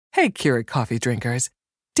Hey, Keurig coffee drinkers.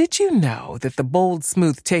 Did you know that the bold,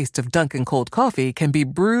 smooth taste of Dunkin' cold coffee can be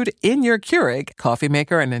brewed in your Keurig coffee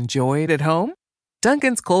maker and enjoyed at home?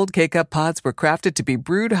 Dunkin's cold K-Cup pods were crafted to be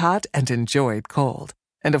brewed hot and enjoyed cold.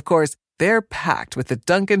 And of course, they're packed with the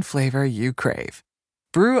Dunkin' flavor you crave.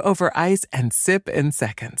 Brew over ice and sip in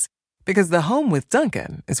seconds. Because the home with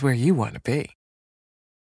Dunkin' is where you want to be.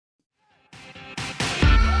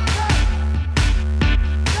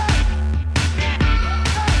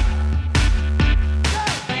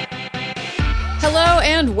 Hello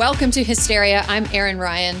and welcome to Hysteria. I'm Erin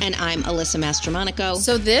Ryan. And I'm Alyssa Mastromonaco.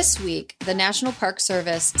 So this week, the National Park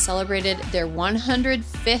Service celebrated their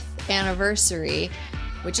 105th anniversary,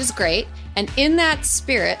 which is great. And in that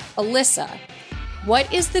spirit, Alyssa,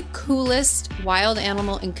 what is the coolest wild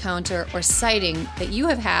animal encounter or sighting that you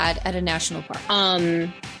have had at a national park?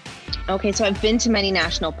 Okay, so I've been to many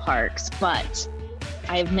national parks, but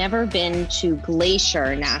I've never been to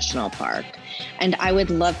Glacier National Park. And I would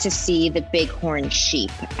love to see the bighorn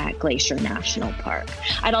sheep at Glacier National Park.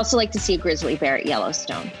 I'd also like to see a grizzly bear at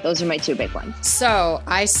Yellowstone. Those are my two big ones. So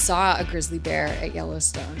I saw a grizzly bear at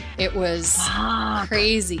Yellowstone. It was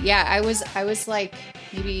crazy. Yeah, I was like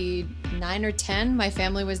maybe 9 or 10. My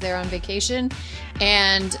family was there on vacation.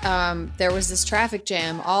 And there was this traffic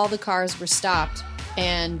jam. All the cars were stopped.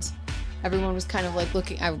 And everyone was kind of like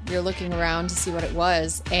we were looking around to see what it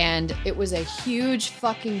was. And it was a huge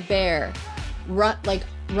fucking bear.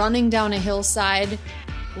 Running down a hillside,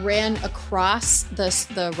 ran across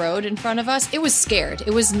the road in front of us. It was scared.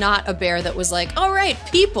 It was not a bear that was like, all right,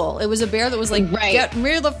 people. It was a bear that was like, get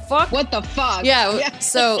me the fuck. What the fuck? Yeah.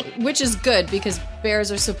 So, which is good because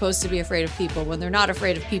bears are supposed to be afraid of people. When they're not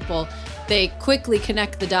afraid of people, they quickly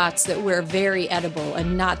connect the dots that we're very edible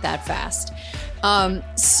and not that fast.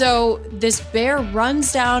 So this bear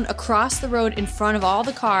runs down across the road in front of all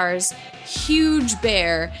the cars, huge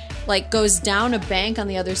bear, goes down a bank on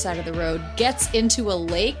the other side of the road, gets into a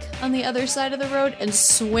lake on the other side of the road and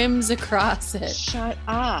swims across it. Shut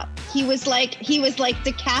up. He was like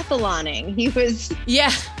decathloning.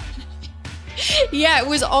 Yeah. Yeah, it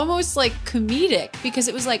was almost like comedic because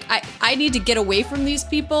it was like, I need to get away from these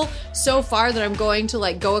people so far that I'm going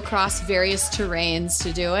to go across various terrains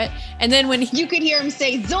to do it. And then when you could hear him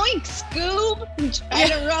say, zoink, Scoob, and try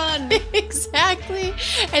to run. Exactly.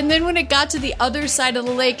 And then when it got to the other side of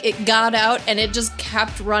the lake, it got out and it just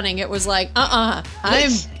kept running. It was like, I'm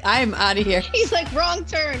out of here. He's like, wrong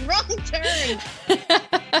turn.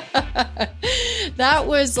 That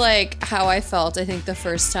was how I felt, I think, the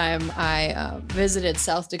first time I visited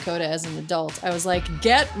South Dakota as an adult. I was like,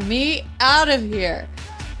 get me out of here.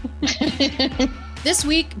 This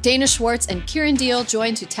week, Dana Schwartz and Kieran Deal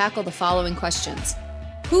joined to tackle the following questions.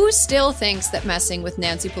 Who still thinks that messing with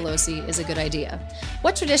Nancy Pelosi is a good idea?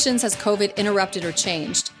 What traditions has COVID interrupted or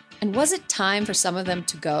changed? And was it time for some of them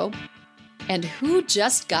to go? And who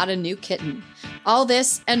just got a new kitten? All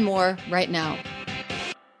this and more right now.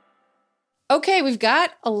 Okay, we've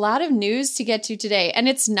got a lot of news to get to today, and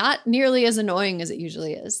it's not nearly as annoying as it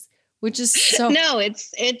usually is, which is so... No,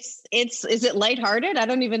 is it lighthearted? I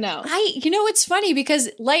don't even know. It's funny because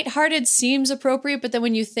lighthearted seems appropriate, but then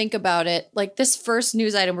when you think about it, this first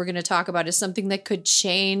news item we're going to talk about is something that could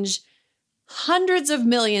change hundreds of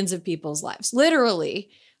millions of people's lives, literally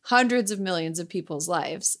hundreds of millions of people's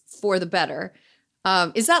lives for the better.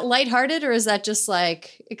 Is that lighthearted or is that just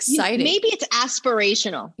exciting? Maybe it's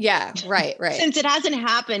aspirational. Yeah, right. Since it hasn't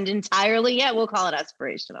happened entirely yet, we'll call it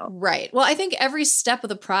aspirational. Right. Well, I think every step of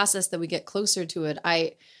the process that we get closer to it,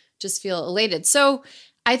 I just feel elated. So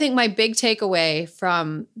I think my big takeaway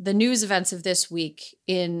from the news events of this week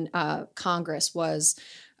in Congress was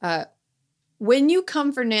when you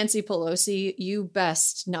come for Nancy Pelosi, you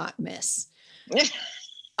best not miss.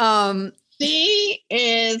 She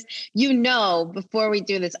is, before we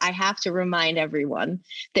do this, I have to remind everyone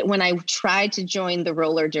that when I tried to join the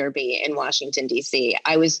roller derby in Washington, D.C.,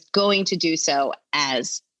 I was going to do so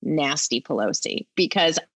as Nasty Pelosi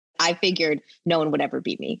because I figured no one would ever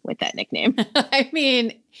beat me with that nickname. I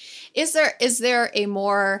mean, is there a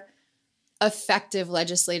more effective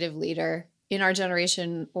legislative leader in our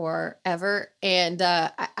generation or ever? And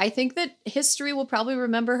I think that history will probably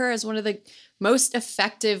remember her as one of the most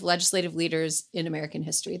effective legislative leaders in American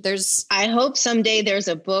history. I hope someday there's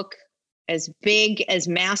a book as big as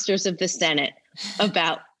Masters of the Senate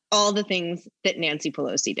about all the things that Nancy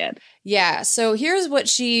Pelosi did. Yeah. So here's what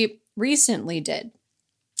she recently did.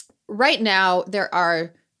 Right now, there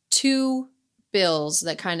are two bills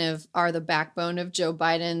that kind of are the backbone of Joe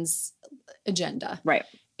Biden's agenda. Right.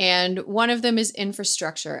 And one of them is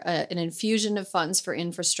infrastructure, an infusion of funds for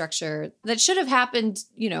infrastructure that should have happened,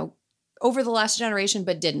 over the last generation,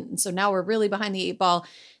 but didn't. And so now we're really behind the eight ball.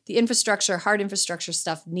 The infrastructure, hard infrastructure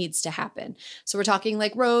stuff needs to happen. So we're talking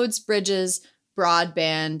like roads, bridges,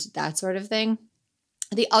 broadband, that sort of thing.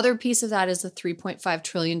 The other piece of that is the $3.5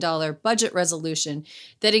 trillion budget resolution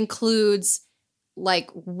that includes like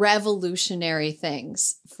revolutionary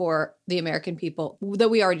things for the American people that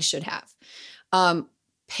we already should have.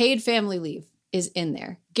 Paid family leave is in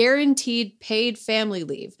there. Guaranteed paid family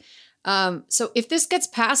leave. So if this gets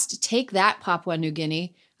passed, take that, Papua New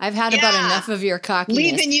Guinea. I've had about enough of your cockiness.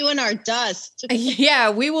 Leaving you in our dust. Yeah,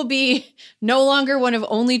 we will be no longer one of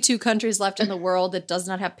only 2 countries left in the world that does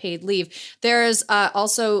not have paid leave. There's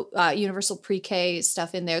also universal pre-K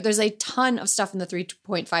stuff in there. There's a ton of stuff in the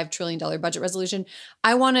 $3.5 trillion budget resolution.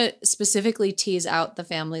 I want to specifically tease out the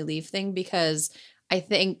family leave thing because I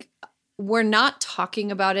think we're not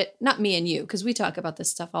talking about it, not me and you, because we talk about this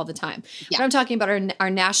stuff all the time. Yeah. But I'm talking about our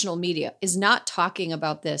national media is not talking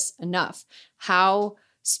about this enough. How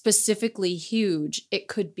specifically huge it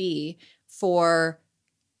could be for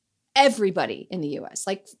everybody in the US.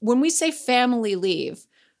 Like when we say family leave,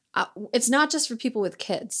 it's not just for people with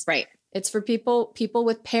kids. Right. It's for people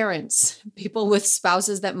with parents, people with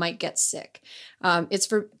spouses that might get sick. It's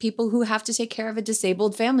for people who have to take care of a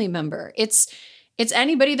disabled family member. It's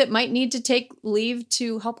anybody that might need to take leave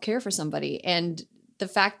to help care for somebody. And the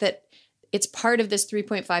fact that it's part of this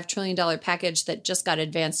 $3.5 trillion package that just got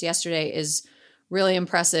advanced yesterday is really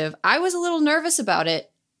impressive. I was a little nervous about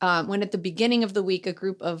it when at the beginning of the week, a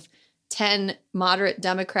group of 10 moderate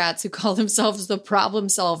Democrats who call themselves the Problem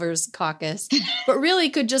Solvers Caucus, but really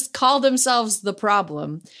could just call themselves the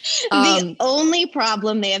problem. The only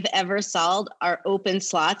problem they have ever solved are open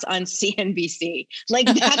slots on CNBC. Like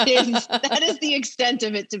that is the extent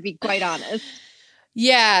of it, to be quite honest.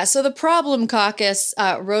 Yeah. So the Problem Caucus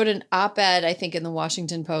wrote an op-ed, I think, in the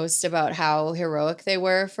Washington Post about how heroic they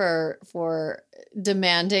were for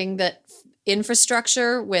demanding that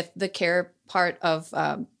infrastructure with the care part of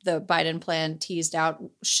the Biden plan teased out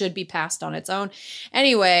should be passed on its own.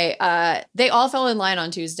 Anyway, they all fell in line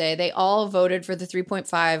on Tuesday. They all voted for the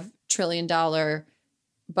 $3.5 trillion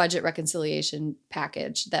budget reconciliation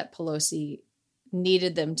package that Pelosi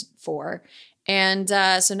needed them for. And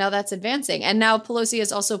so now that's advancing. And now Pelosi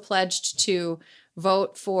has also pledged to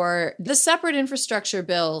vote for the separate infrastructure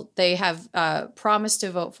bill they have promised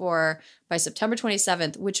to vote for by September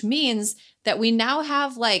 27th, which means that we now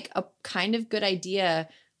have like a kind of good idea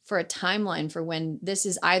for a timeline for when this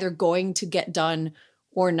is either going to get done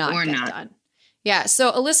or not done. Yeah.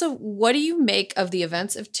 So Alyssa, what do you make of the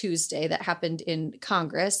events of Tuesday that happened in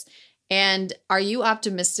Congress? And are you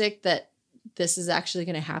optimistic that this is actually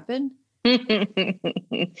going to happen?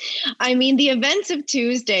 I mean, the events of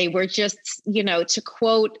Tuesday were just, to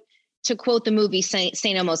quote the movie St.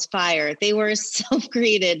 Elmo's Fire, they were a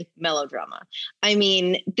self-created melodrama. I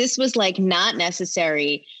mean, this was like not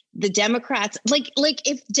necessary. The Democrats, like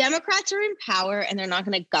if Democrats are in power and they're not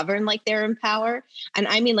going to govern like they're in power, and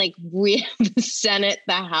I mean like we have the Senate,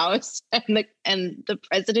 the House, and the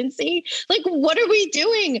presidency, like what are we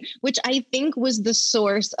doing? Which I think was the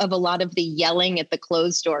source of a lot of the yelling at the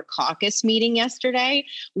closed door caucus meeting yesterday,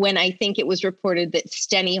 when I think it was reported that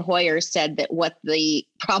Steny Hoyer said that what the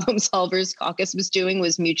Problem Solvers Caucus was doing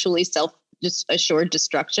was mutually self-assured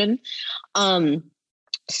destruction.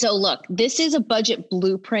 So look, this is a budget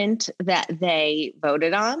blueprint that they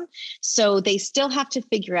voted on. So they still have to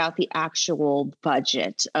figure out the actual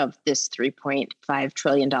budget of this $3.5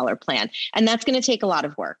 trillion plan. And that's going to take a lot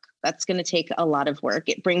of work.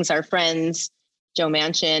 It brings our friends, Joe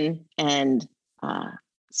Manchin and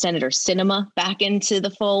Senator Sinema back into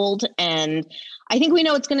the fold. And I think we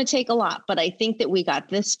know it's going to take a lot, but I think that we got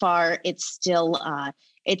this far. It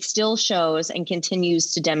still shows and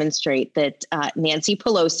continues to demonstrate that Nancy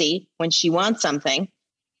Pelosi, when she wants something,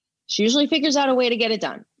 she usually figures out a way to get it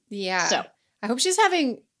done. Yeah. So I hope she's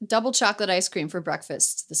having double chocolate ice cream for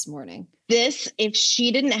breakfast this morning. If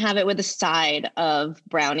she didn't have it with a side of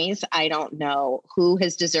brownies, I don't know who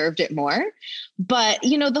has deserved it more. But,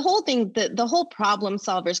 the whole thing, the whole Problem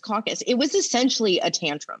Solvers Caucus, it was essentially a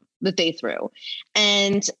tantrum that they threw.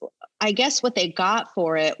 And I guess what they got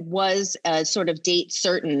for it was a sort of date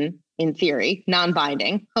certain, in theory,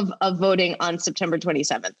 non-binding, of voting on September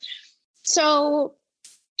 27th. So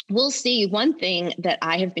we'll see. One thing that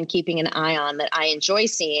I have been keeping an eye on that I enjoy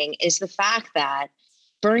seeing is the fact that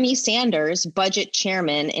Bernie Sanders, budget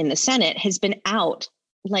chairman in the Senate, has been out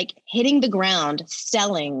like hitting the ground,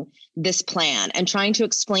 selling this plan and trying to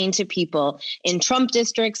explain to people in Trump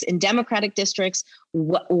districts, in Democratic districts,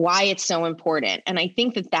 why it's so important. And I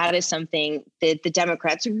think that is something that the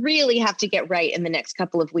Democrats really have to get right in the next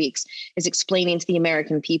couple of weeks, is explaining to the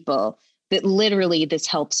American people that literally this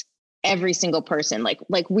helps every single person.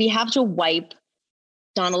 Like we have to wipe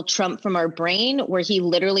Donald Trump from our brain, where he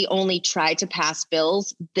literally only tried to pass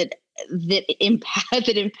bills that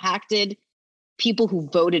impacted people who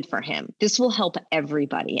voted for him. This will help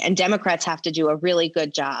everybody. And Democrats have to do a really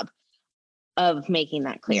good job of making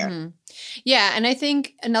that clear. Mm-hmm. Yeah. And I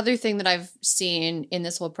think another thing that I've seen in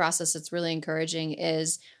this whole process that's really encouraging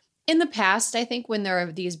is, in the past, I think when there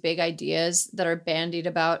are these big ideas that are bandied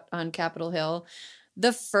about on Capitol Hill,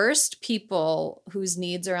 the first people whose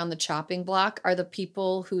needs are on the chopping block are the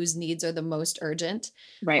people whose needs are the most urgent.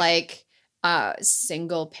 Right. Like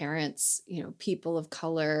single parents, people of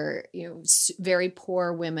color, very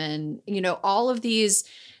poor women, all of these,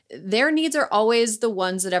 their needs are always the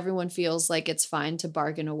ones that everyone feels like it's fine to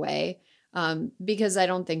bargain away. Because I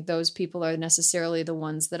don't think those people are necessarily the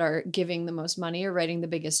ones that are giving the most money or writing the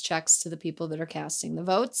biggest checks to the people that are casting the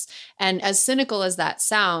votes. And as cynical as that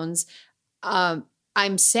sounds,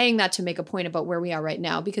 I'm saying that to make a point about where we are right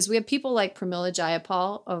now, because we have people like Pramila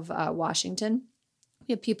Jayapal of Washington.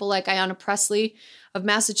 We have people like Ayanna Pressley of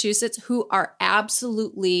Massachusetts who are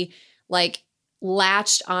absolutely like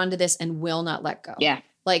latched onto this and will not let go. Yeah.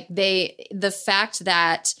 Like the fact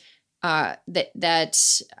that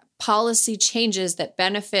that policy changes that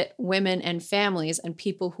benefit women and families and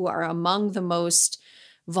people who are among the most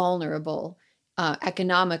vulnerable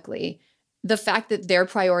economically, the fact that their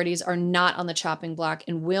priorities are not on the chopping block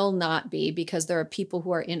and will not be, because there are people who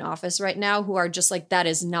are in office right now who are just like, that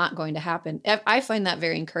is not going to happen. I find that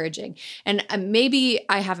very encouraging. And maybe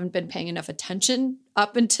I haven't been paying enough attention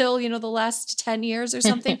up until, the last 10 years or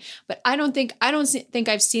something, but I don't think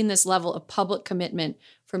I've seen this level of public commitment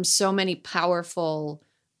from so many powerful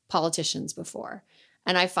politicians before.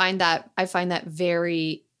 And I find that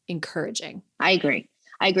very encouraging. I agree.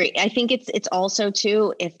 I think it's also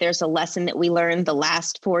too, if there's a lesson that we learned the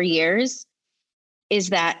last 4 years, is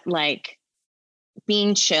that like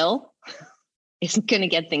being chill isn't going to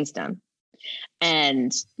get things done.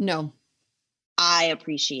 And no, I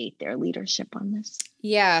appreciate their leadership on this.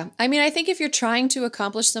 Yeah. I mean, I think if you're trying to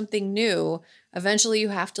accomplish something new, eventually you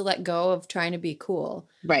have to let go of trying to be cool.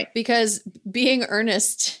 Right. Because being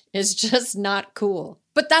earnest is just not cool.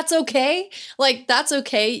 But that's okay. Like, that's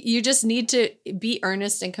okay. You just need to be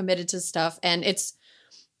earnest and committed to stuff. And it's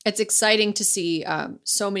exciting to see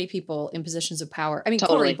so many people in positions of power. I mean,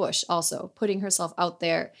 Totally. Cory Bush also putting herself out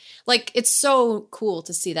there. Like, it's so cool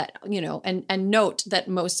to see that, and note that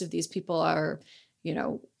most of these people are,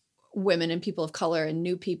 women and people of color and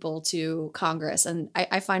new people to Congress. And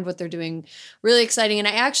I find what they're doing really exciting. And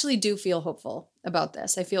I actually do feel hopeful about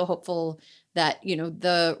this. I feel hopeful that,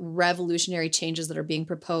 the revolutionary changes that are being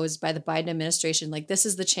proposed by the Biden administration, like, this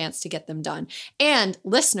is the chance to get them done. And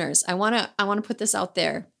listeners, I want to put this out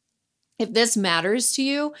there. If this matters to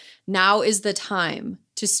you, now is the time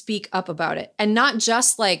to speak up about it, and not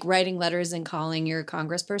just like writing letters and calling your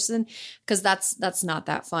congressperson, because that's not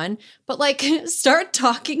that fun, but like start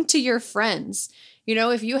talking to your friends.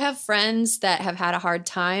 If you have friends that have had a hard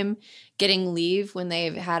time getting leave when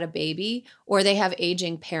they've had a baby, or they have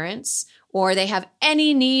aging parents, or they have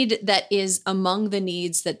any need that is among the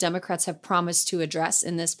needs that Democrats have promised to address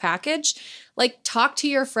in this package, like, talk to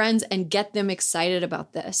your friends and get them excited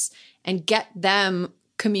about this and get them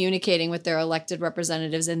communicating with their elected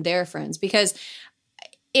representatives and their friends. Because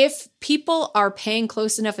if people are paying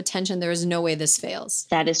close enough attention, there is no way this fails.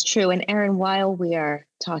 That is true. And Erin, while we are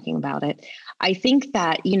talking about it, I think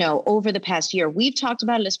that, over the past year, we've talked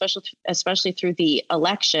about it, especially through the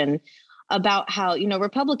election, about how,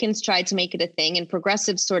 Republicans tried to make it a thing and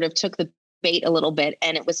progressives sort of took the bait a little bit.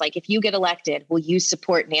 And it was like, if you get elected, will you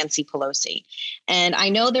support Nancy Pelosi? And I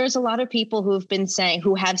know there's a lot of people who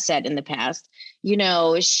have said in the past,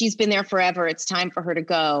 she's been there forever. It's time for her to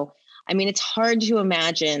go. I mean, it's hard to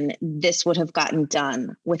imagine this would have gotten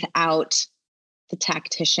done without the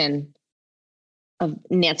tactician of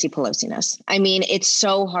Nancy Pelosi-ness. I mean, it's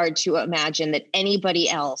so hard to imagine that anybody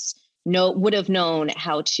else would have known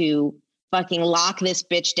how to fucking lock this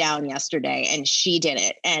bitch down yesterday, and she did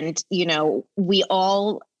it. And, we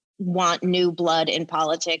all want new blood in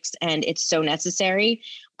politics, and it's so necessary.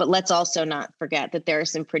 But let's also not forget that there are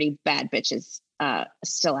some pretty bad bitches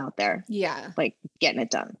still out there. Yeah. Like, getting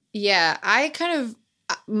it done. Yeah. I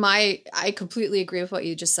completely agree with what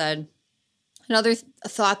you just said. Another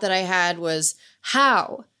thought that I had was,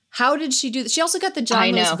 how did she do this? She also got the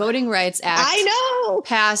John Lewis Voting Rights Act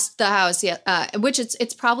passed the House, which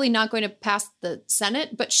it's probably not going to pass the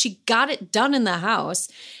Senate, but she got it done in the House.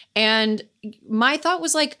 And my thought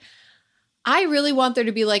was like, I really want there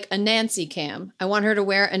to be like a Nancy cam. I want her to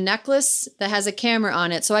wear a necklace that has a camera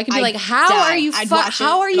on it, so I can be like, "How are you?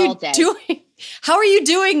 How are you doing? How are you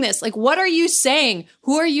doing this? Like, what are you saying?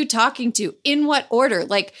 Who are you talking to? In what order?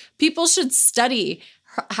 Like, people should study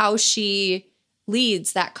how she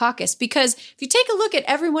leads that caucus, because if you take a look at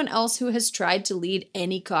everyone else who has tried to lead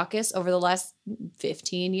any caucus over the last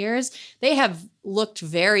 15 years, they have looked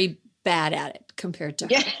very bad at it compared to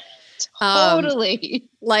her. Yeah. Totally.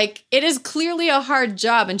 Like, it is clearly a hard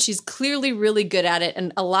job, and she's clearly really good at it.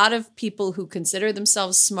 And a lot of people who consider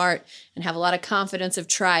themselves smart and have a lot of confidence have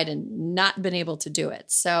tried and not been able to do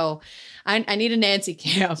it. So I need a Nancy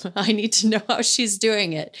cam. I need to know how she's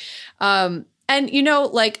doing it. And, you know,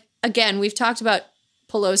 like, again, we've talked about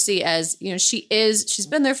Pelosi as, you know, she's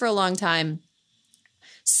been there for a long time.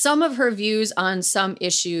 Some of her views on some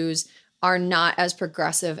issues are not as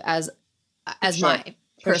progressive as my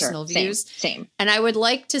personal views. Same. And I would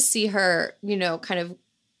like to see her, you know, kind of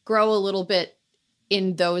grow a little bit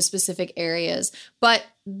in those specific areas. But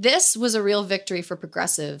this was a real victory for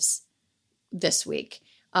progressives this week.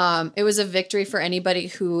 It was a victory for anybody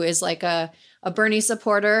who is like a Bernie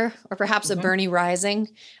supporter, or perhaps a Bernie rising.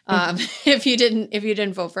 If you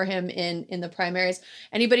didn't vote for him in the primaries,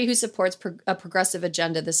 anybody who supports a progressive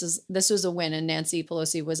agenda, this was a win, and Nancy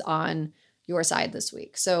Pelosi was on your side this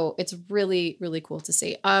week. So it's really, really cool to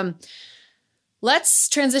see. Let's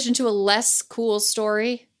transition to a less cool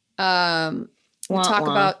story. We'll talk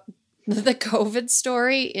about the COVID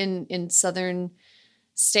story in southern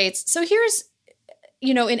states. So here's,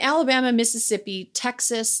 you know, in Alabama, Mississippi,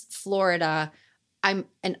 Texas, Florida,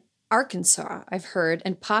 and Arkansas, I've heard,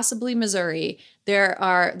 and possibly Missouri,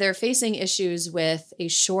 they're facing issues with a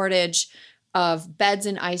shortage of beds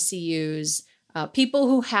in ICUs. People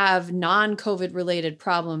who have non-COVID related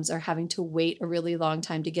problems are having to wait a really long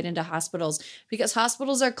time to get into hospitals, because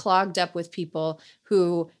hospitals are clogged up with people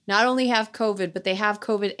who not only have COVID, but they have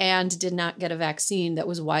COVID and did not get a vaccine that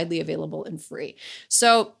was widely available and free.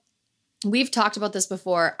 So we've talked about this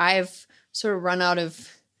before. I've sort of run out of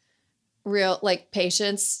real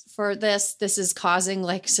patience for this. This is causing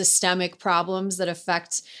systemic problems that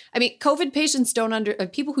affect, COVID patients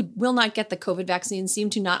people who will not get the COVID vaccine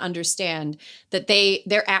seem to not understand that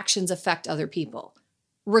their actions affect other people,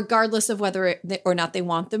 regardless of whether or not they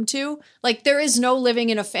want them to. There is no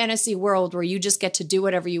living in a fantasy world where you just get to do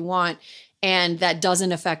whatever you want and that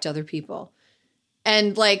doesn't affect other people.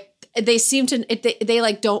 And they seem to,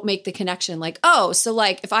 they don't make the connection.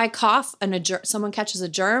 If I cough and someone catches a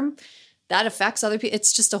germ, that affects other people.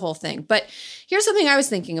 It's just a whole thing. But here's something I was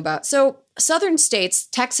thinking about. So southern states,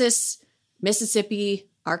 Texas, Mississippi,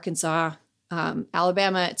 Arkansas,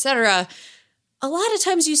 Alabama, etc., a lot of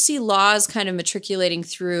times you see laws kind of matriculating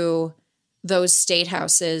through those state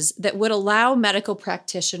houses that would allow medical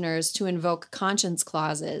practitioners to invoke conscience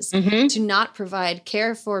clauses to not provide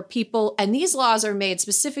care for people. And these laws are made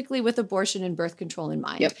specifically with abortion and birth control in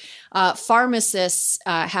mind. Yep. Pharmacists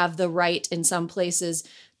have the right in some places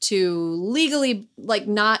to legally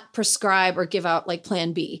not prescribe or give out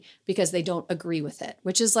Plan B because they don't agree with it,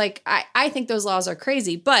 which is I think those laws are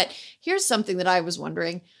crazy. But here's something that I was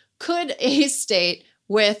wondering. Could a state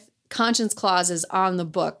with conscience clauses on the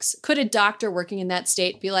books, could a doctor working in that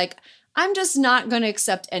state be I'm just not going to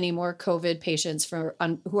accept any more COVID patients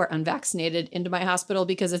who are unvaccinated into my hospital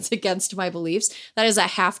because it's against my beliefs? That is a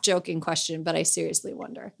half joking question, but I seriously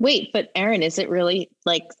wonder. Wait, but Erin, is it really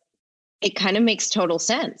it kind of makes total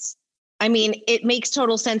sense. It makes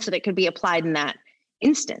total sense that it could be applied in that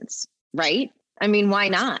instance, right? Why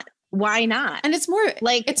not? Why not? And it's more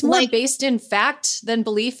based in fact than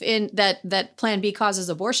belief in that Plan B causes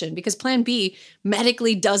abortion, because Plan B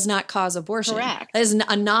medically does not cause abortion. Correct. That is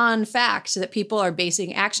a non-fact that people are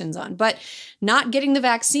basing actions on. But not getting the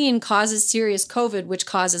vaccine causes serious COVID, which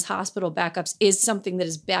causes hospital backups, is something that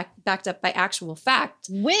is backed up by actual fact.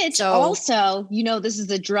 Which also, this is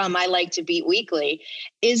the drum I like to beat weekly,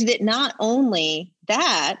 is that not only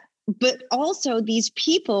that, but also these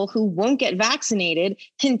people who won't get vaccinated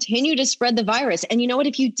continue to spread the virus. And you know what?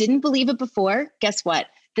 If you didn't believe it before, guess what?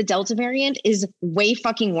 The Delta variant is way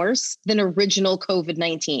fucking worse than original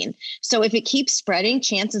COVID-19. So if it keeps spreading,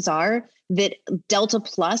 chances are that Delta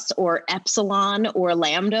Plus or Epsilon or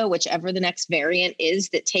Lambda, whichever the next variant is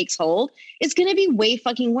that takes hold, is going to be way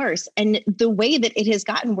fucking worse. And the way that it has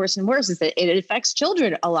gotten worse and worse is that it affects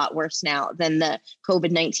children a lot worse now than the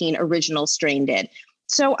COVID-19 original strain did.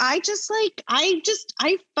 So I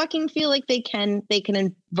fucking feel like they can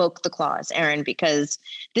invoke the clause, Erin, because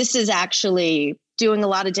this is actually doing a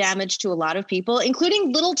lot of damage to a lot of people,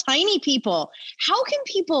 including little tiny people. How can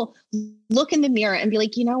people look in the mirror and be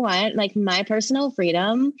like, you know what, like my personal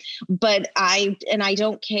freedom, but I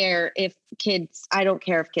don't care if kids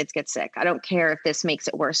get sick. I don't care if this makes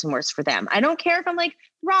it worse and worse for them. I don't care if I'm like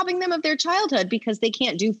robbing them of their childhood because they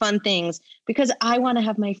can't do fun things because I want to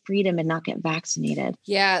have my freedom and not get vaccinated.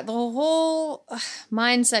 Yeah, the whole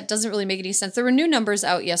mindset doesn't really make any sense. There were new numbers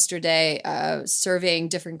out yesterday surveying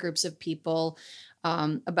different groups of people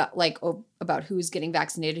about who's getting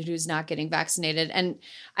vaccinated, who's not getting vaccinated. And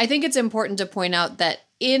I think it's important to point out that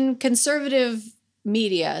in conservative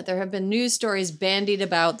media, there have been news stories bandied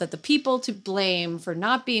about that the people to blame for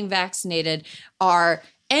not being vaccinated are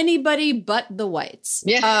anybody but the whites.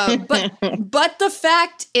 Yeah. But the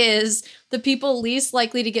fact is the people least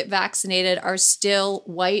likely to get vaccinated are still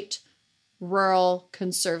white, rural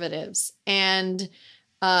conservatives. And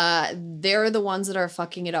they're the ones that are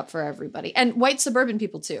fucking it up for everybody. And white suburban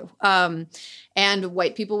people too. And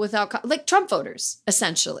white people without, like Trump voters,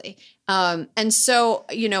 essentially. And so,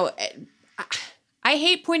 you know, I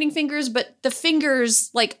hate pointing fingers, but the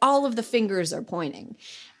fingers, like all of the fingers are pointing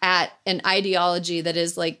at an ideology that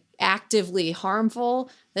is like actively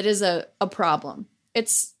harmful, that is a problem.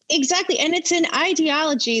 It's exactly. And it's an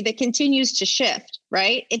ideology that continues to shift,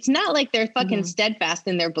 right? It's not like they're fucking steadfast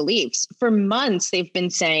in their beliefs. For months, they've been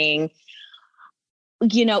saying,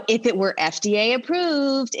 you know, if it were FDA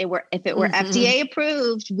approved, FDA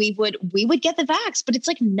approved, we would get the vax, but it's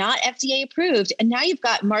like not FDA approved. And now you've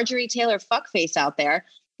got Marjorie Taylor fuckface out there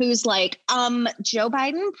who's like, Joe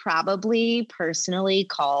Biden probably personally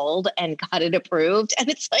called and got it approved. And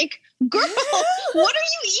it's like, girl, what are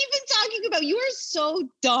you even talking about? You are so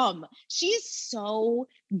dumb. She's so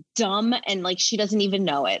dumb. And like, she doesn't even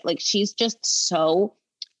know it. Like, she's just so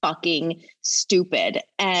fucking stupid.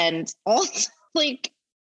 And also like,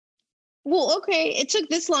 well, okay, it took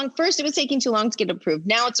this long. First, it was taking too long to get approved.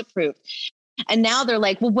 Now it's approved. And now they're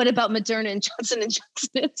like, well, what about Moderna and Johnson & Johnson?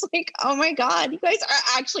 It's like, oh my God, you guys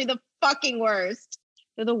are actually the fucking worst.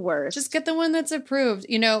 They're the worst. Just get the one that's approved.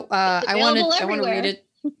 You know, I want to read it.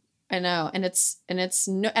 I know. And it's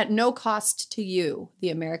at no cost to you,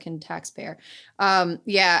 the American taxpayer.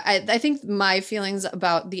 I think my feelings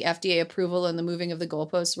about the FDA approval and the moving of the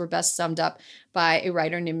goalposts were best summed up by a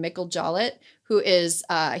writer named Mikkel Jollett, who is,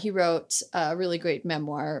 he wrote a really great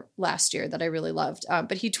memoir last year that I really loved.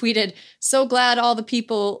 But he tweeted, "So glad all the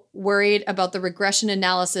people worried about the regression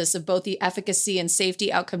analysis of both the efficacy and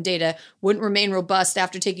safety outcome data wouldn't remain robust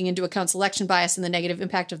after taking into account selection bias and the negative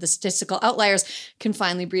impact of the statistical outliers can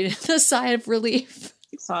finally breathe a sigh of relief."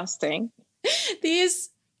 Exhausting. These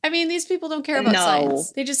people don't care about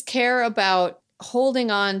science. They just care about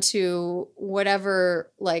holding on to whatever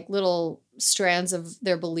like little strands of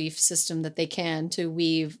their belief system that they can to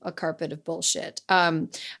weave a carpet of bullshit.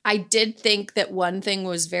 I did think that one thing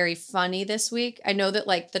was very funny this week. I know that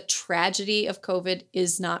like the tragedy of COVID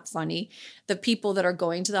is not funny. The people that are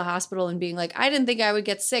going to the hospital and being like, I didn't think I would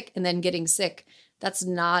get sick, and then getting sick. That's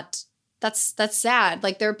sad.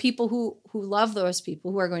 Like there are people who love those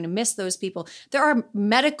people, who are going to miss those people. There are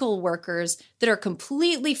medical workers that are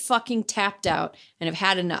completely fucking tapped out and have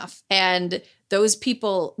had enough. And those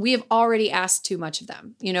people, we have already asked too much of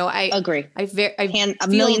them. You know, I agree. A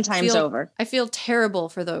million times over. I feel terrible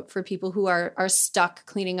for people who are stuck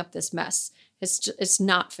cleaning up this mess. It's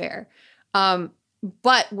not fair.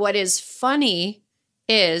 But what is funny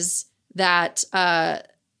is that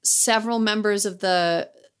several members of the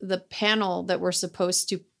panel that were supposed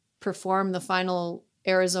to perform the final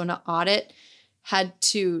Arizona audit had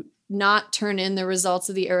to not turn in the results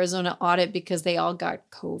of the Arizona audit because they all got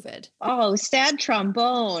COVID. Oh, sad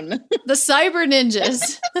trombone. The cyber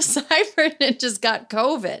ninjas got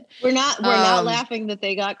COVID. We're not laughing that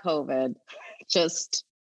they got COVID. Just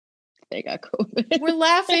they got COVID. We're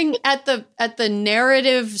laughing at the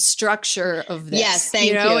narrative structure of this. Yes, thank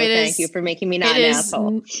you. Thank you for making me not an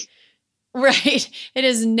asshole. Right. It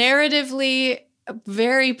is narratively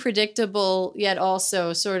very predictable, yet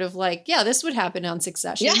also sort of like, yeah, this would happen on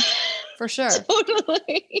Succession. Yeah, for sure.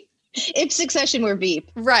 Totally. If Succession were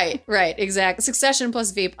Veep. Right. Exactly. Succession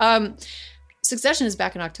plus Veep. Succession is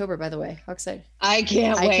back in October, by the way. How excited. I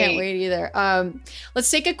can't wait either. Let's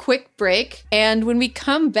take a quick break. And when we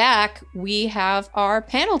come back, we have our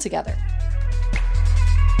panel together.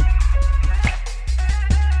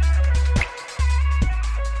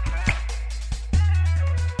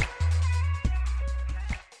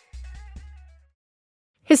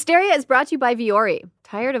 Hysteria is brought to you by Viore.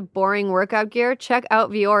 Tired of boring workout gear? Check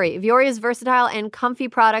out Viore. Viore's versatile and comfy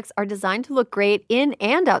products are designed to look great in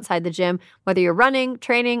and outside the gym, whether you're running,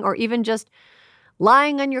 training, or even just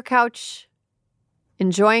lying on your couch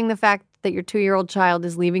enjoying the fact that your 2-year-old child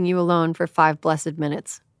is leaving you alone for 5 blessed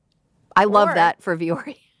minutes. I love that for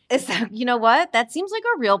Viore. You know what? That seems like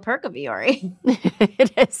a real perk of Viore.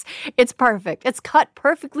 It is. It's perfect. It's cut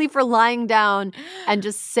perfectly for lying down and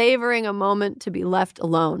just savoring a moment to be left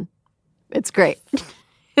alone. It's great.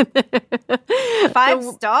 5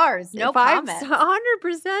 stars. No comments.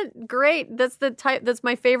 100% great. That's the type. That's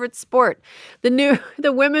my favorite sport. The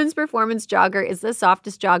women's performance jogger is the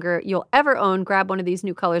softest jogger you'll ever own. Grab one of these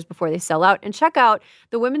new colors before they sell out, and check out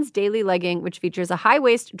the women's daily legging, which features a high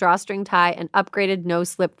waist drawstring tie and upgraded no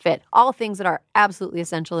slip fit. All things that are absolutely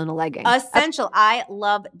essential in a legging. Essential. I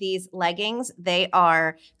love these leggings. They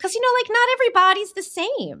are, because like not everybody's the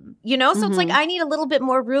same, so it's like I need a little bit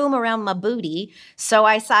more room around my booty, so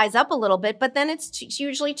I size up a little bit, but then it's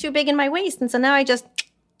usually too big in my waist, and so now I just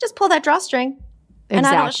pull that drawstring. And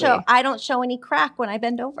I don't show any crack when I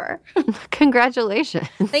bend over. Congratulations.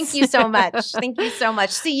 Thank you so much. Thank you so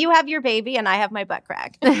much. See, you have your baby and I have my butt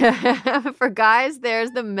crack. For guys,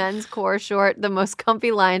 there's the men's core short, the most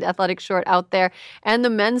comfy lined athletic short out there, and the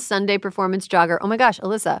men's Sunday performance jogger. Oh my gosh,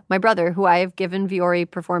 Alyssa, my brother, who I have given Viore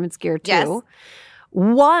performance gear to, yes,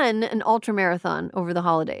 won an ultra marathon over the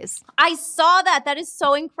holidays. I saw that. That is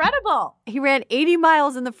so incredible. He ran 80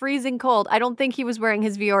 miles in the freezing cold. I don't think he was wearing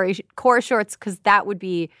his Viore core shorts because that would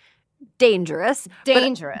be dangerous.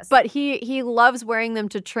 But he loves wearing them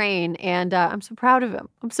to train, and I'm so proud of him.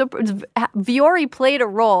 Viore played a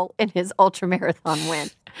role in his ultramarathon win.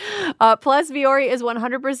 Plus, Viore is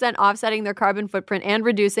 100% offsetting their carbon footprint and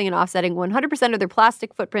reducing and offsetting 100% of their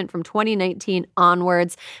plastic footprint from 2019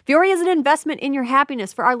 onwards. Viore is an investment in your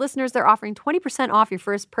happiness. For our listeners, they're offering 20% off your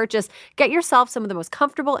first purchase. Get yourself some of the most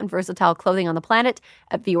comfortable and versatile clothing on the planet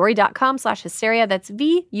at Viore.com/hysteria. That's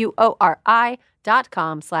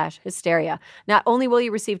VUORI.com/hysteria. Not only will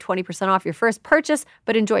you receive 20% off your first purchase,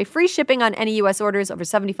 but enjoy free shipping on any U.S. orders over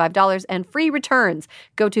 $75 and free returns.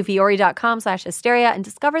 Go to Viore.com/hysteria and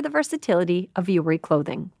discover the versatility of Viore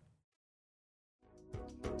clothing.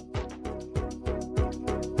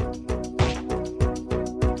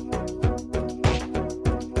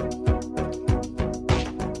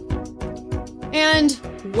 And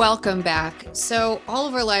welcome back. So all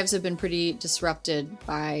of our lives have been pretty disrupted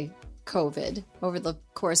by COVID over the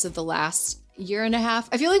course of the last year and a half.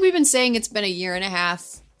 I feel like we've been saying it's been a year and a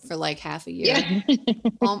half for like half a year. Yeah.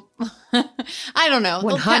 I don't know.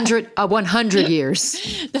 100 years.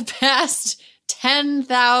 The past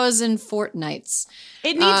 10,000 fortnights.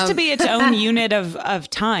 It needs to be its own unit of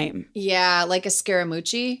time. Yeah, like a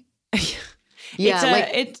Scaramucci. Yeah,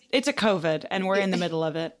 it's a COVID, and we're in the middle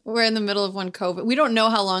of it. We're in the middle of one COVID. We don't know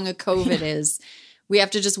how long a COVID is. We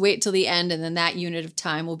have to just wait till the end, and then that unit of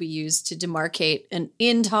time will be used to demarcate an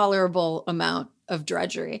intolerable amount of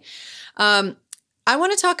drudgery. I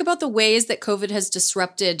want to talk about the ways that COVID has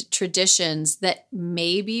disrupted traditions that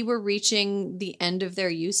maybe were reaching the end of their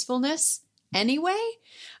usefulness anyway.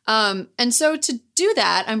 And so to do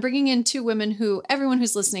that, I'm bringing in two women who everyone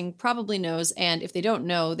who's listening probably knows, and if they don't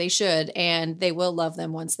know, they should, and they will love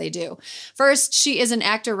them once they do. First, she is an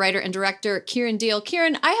actor, writer, and director, Kieran Deal.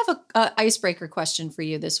 Kieran, I have a icebreaker question for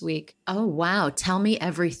you this week. Oh, wow. Tell me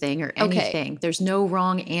everything or anything. Okay. There's no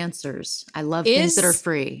wrong answers. I love things that are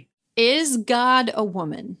free. Is God a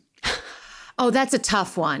woman? Oh, that's a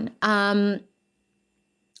tough one.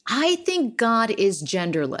 I think God is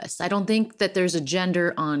genderless. I don't think that there's a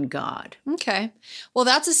gender on God. Okay. Well,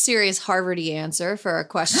 that's a serious Harvard-y answer for a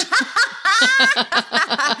question.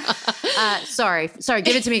 Sorry.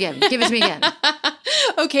 Give it to me again.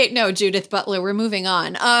 Okay. No, Judith Butler, we're moving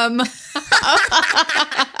on.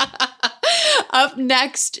 Up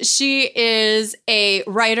next, she is a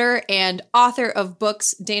writer and author of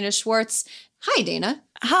books, Dana Schwartz. Hi, Dana.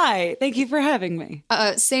 Hi. Thank you for having me.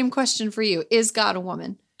 Same question for you. Is God a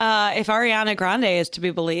woman? If Ariana Grande is to be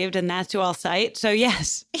believed, and that's who I'll cite, so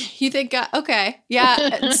yes. You think God? Okay. Yeah.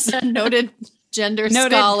 It's noted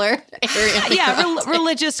scholar.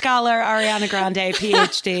 Religious scholar, Ariana Grande,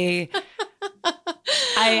 PhD.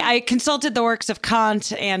 I consulted the works of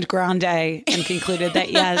Kant and Grande and concluded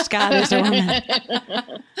that, yes, God is a woman.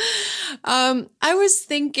 I was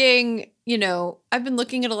thinking, I've been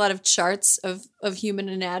looking at a lot of charts of human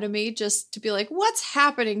anatomy just to be like, what's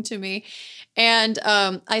happening to me? And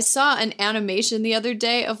I saw an animation the other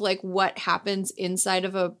day of like what happens inside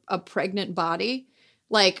of a pregnant body.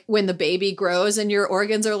 Like when the baby grows and your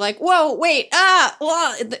organs are like, whoa, wait,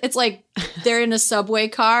 it's like they're in a subway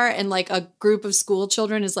car and like a group of school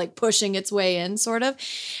children is like pushing its way in, sort of.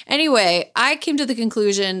 Anyway, I came to the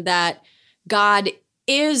conclusion that God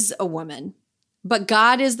is a woman. But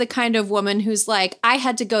God is the kind of woman who's like, I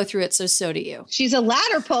had to go through it, so do you. She's a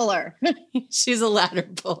ladder puller. She's a ladder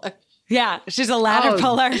puller. Yeah, she's a ladder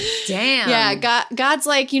puller. Damn. Yeah, God's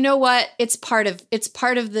like, you know what? It's part of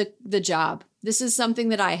the job. This is something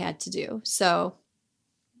that I had to do. So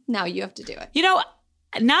now you have to do it. You know,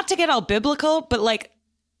 not to get all biblical, but like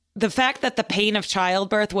the fact that the pain of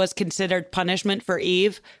childbirth was considered punishment for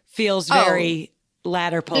Eve feels very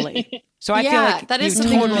ladder pully. So I feel like that is you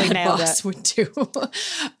something totally my nailed boss it. would do.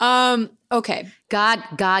 Okay. God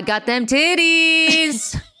got them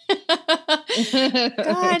titties.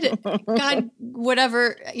 God,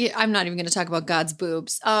 whatever. I'm not even going to talk about God's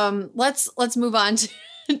boobs. Let's move on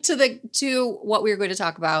to what we were going to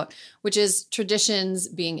talk about, which is traditions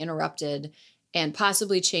being interrupted and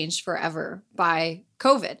possibly changed forever by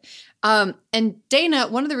COVID. And Dana,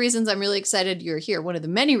 one of the reasons I'm really excited you're here, one of the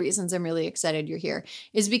many reasons I'm really excited you're here,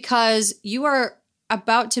 is because you are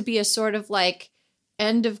about to be a sort of like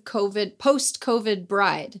end of COVID, post-COVID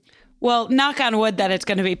bride. Well, knock on wood that it's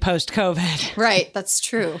going to be post-COVID. Right, that's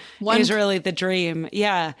true. Is really the dream.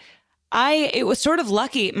 Yeah. It was sort of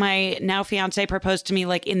lucky. My now fiance proposed to me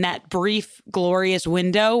like in that brief, glorious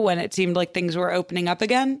window when it seemed like things were opening up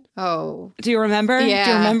again. Oh. Do you remember? Yeah.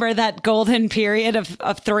 Do you remember that golden period of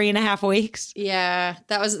 3.5 weeks? Yeah.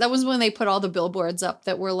 That was when they put all the billboards up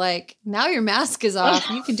that were like, now your mask is off.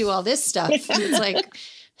 You can do all this stuff. And it's like,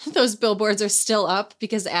 those billboards are still up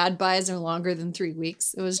because ad buys are longer than 3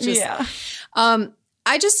 weeks. It was just,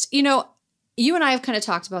 I just, you and I have kind of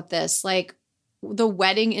talked about this, like, the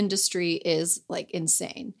wedding industry is like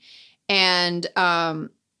insane. And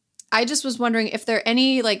I just was wondering if there are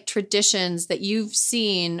any like traditions that you've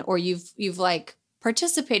seen or you've like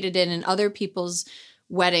participated in other people's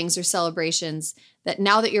weddings or celebrations that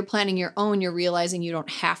now that you're planning your own, you're realizing you don't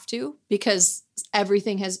have to because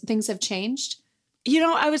things have changed.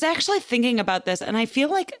 I was actually thinking about this and I feel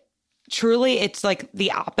like truly it's like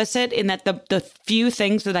the opposite in that the few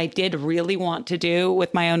things that I did really want to do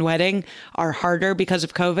with my own wedding are harder because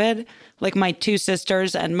of COVID. Like my two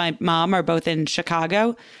sisters and my mom are both in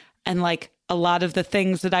Chicago. And like a lot of the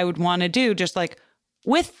things that I would want to do just like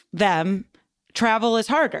with them, travel is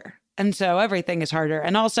harder. And so everything is harder.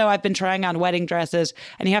 And also I've been trying on wedding dresses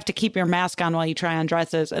and you have to keep your mask on while you try on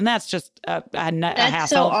dresses. And that's just a hassle. That's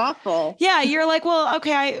so awful. Yeah. You're like, well,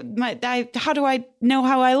 okay, how do I know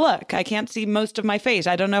how I look? I can't see most of my face.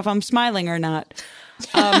 I don't know if I'm smiling or not.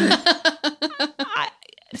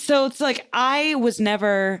 So it's like, I was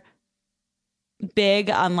never big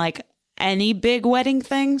on like any big wedding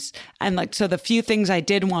things. And like, so the few things I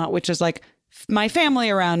did want, which is like my family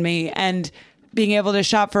around me and being able to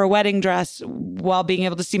shop for a wedding dress while being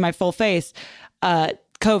able to see my full face,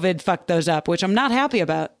 COVID fucked those up, which I'm not happy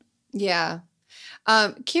about. Yeah.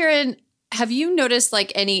 Kieran, have you noticed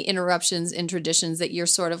like any interruptions in traditions that you're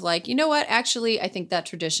sort of like, you know what, actually, I think that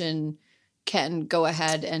tradition can go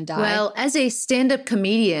ahead and die? Well, as a stand-up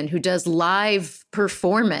comedian who does live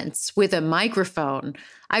performance with a microphone,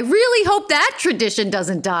 I really hope that tradition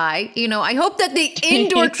doesn't die. I hope that the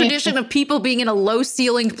indoor tradition of people being in a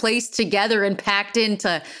low-ceilinged place together and packed in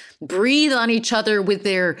to breathe on each other with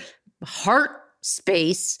their heart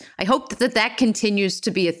space, I hope that continues to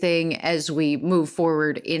be a thing as we move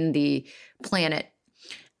forward in the planet.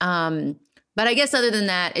 But I guess other than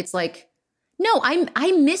that, it's like, no,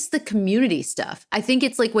 I miss the community stuff. I think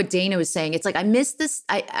it's like what Dana was saying. It's like, I miss this.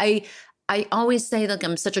 I always say like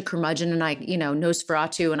I'm such a curmudgeon and I,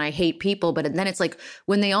 Nosferatu and I hate people. But then it's like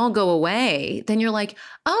when they all go away, then you're like,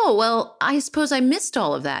 oh, well, I suppose I missed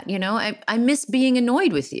all of that. I miss being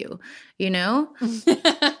annoyed with you, Yeah,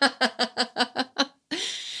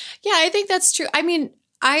 I think that's true. I mean,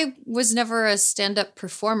 I was never a stand-up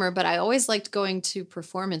performer, but I always liked going to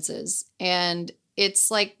performances. And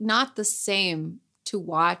it's like not the same to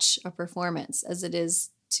watch a performance as it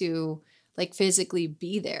is to like physically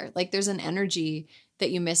be there. Like there's an energy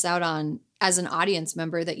that you miss out on as an audience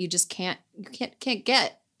member that you just can't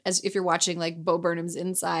get as if you're watching like Bo Burnham's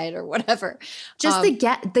Inside or whatever. Just the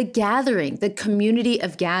gathering, the community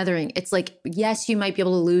of gathering. It's like, yes, you might be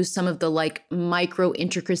able to lose some of the like micro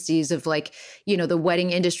intricacies of like, the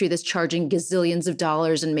wedding industry that's charging gazillions of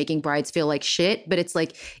dollars and making brides feel like shit. But it's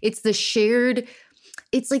like, it's the shared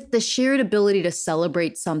ability to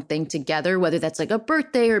celebrate something together, whether that's like a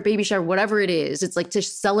birthday or a baby shower, whatever it is. It's like to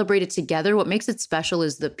celebrate it together. What makes it special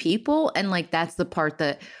is the people. And like, that's the part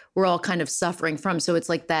that we're all kind of suffering from. So it's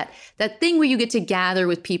like that thing where you get to gather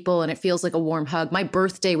with people and it feels like a warm hug. My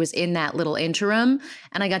birthday was in that little interim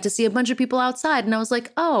and I got to see a bunch of people outside and I was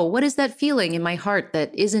like, oh, what is that feeling in my heart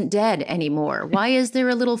that isn't dead anymore? Why is there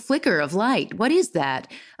a little flicker of light? What is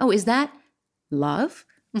that? Oh, is that love?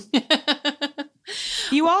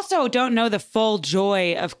 You also don't know the full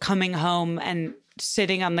joy of coming home and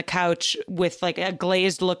sitting on the couch with like a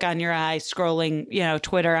glazed look on your eye, scrolling,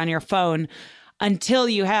 Twitter on your phone, until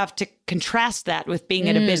you have to contrast that with being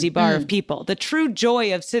at a busy bar of people. The true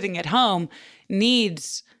joy of sitting at home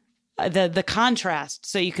needs the contrast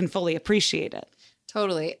so you can fully appreciate it.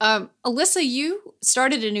 Totally. Alyssa, you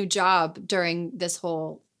started a new job during this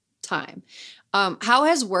whole time. How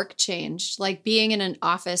has work changed? Like being in an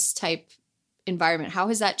office type environment, how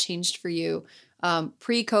has that changed for you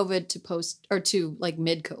pre-COVID to post or to like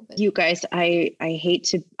mid-COVID? You guys, I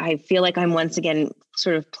feel like I'm once again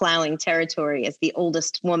sort of plowing territory as the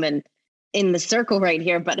oldest woman in the circle right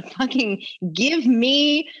here, but fucking give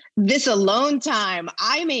me this alone time.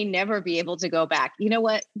 I may never be able to go back. You know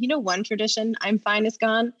what? One tradition I'm fine is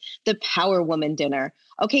gone, the Power Woman dinner.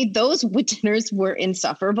 Okay, those dinners were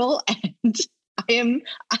insufferable, and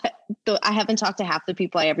I haven't talked to half the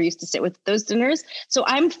people I ever used to sit with at those dinners. So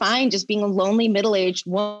I'm fine just being a lonely middle-aged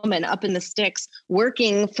woman up in the sticks,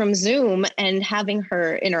 working from Zoom and having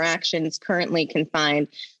her interactions currently confined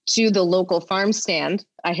to the local farm stand.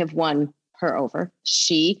 I have won her over.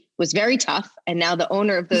 She was very tough. And now the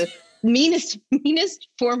owner of the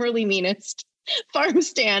formerly meanest farm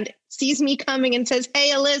stand sees me coming and says,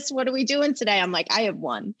 "Hey, Alyssa, what are we doing today?" I'm like, I have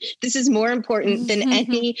won. This is more important than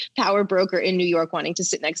any power broker in New York wanting to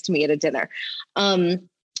sit next to me at a dinner.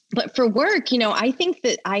 But for work, I think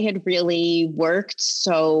that I had really worked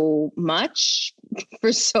so much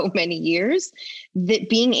for so many years that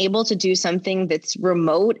being able to do something that's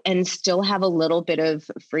remote and still have a little bit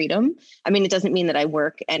of freedom. I mean, it doesn't mean that I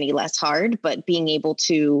work any less hard, but being able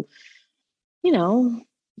to,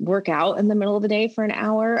 work out in the middle of the day for an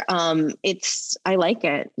hour. I like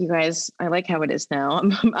it, you guys. I like how it is now.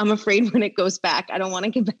 I'm afraid when it goes back, I don't want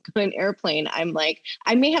to get back on an airplane. I'm like,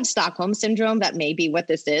 I may have Stockholm syndrome. That may be what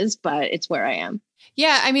this is, but it's where I am.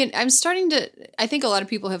 Yeah. I mean, I think a lot of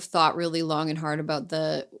people have thought really long and hard about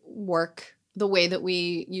the way that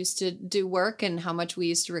we used to do work and how much we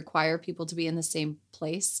used to require people to be in the same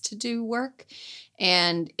place to do work.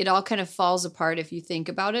 And it all kind of falls apart if you think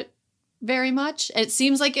about it very much. It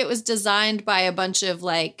seems like it was designed by a bunch of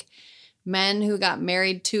like men who got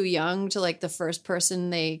married too young to like the first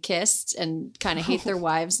person they kissed and kind of hate their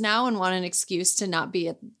wives now and want an excuse to not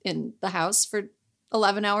be in the house for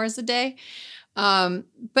 11 hours a day. But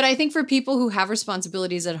I think for people who have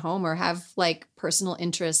responsibilities at home or have like personal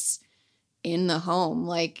interests in the home,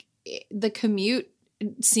 like the commute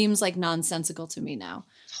seems like nonsensical to me now.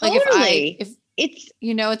 Totally. Like if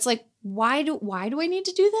it's like, why do I need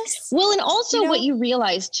to do this? Well, and also what you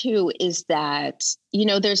realize too is that,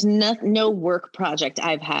 there's no work project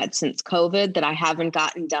I've had since COVID that I haven't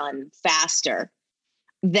gotten done faster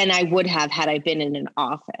than I would have had I been in an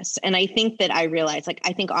office. And I think that I realized,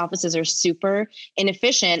 I think offices are super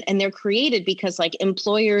inefficient, and they're created because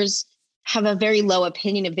employers have a very low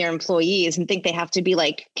opinion of their employees and think they have to be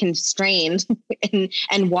constrained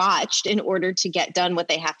and watched in order to get done what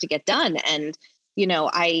they have to get done. And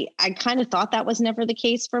I kind of thought that was never the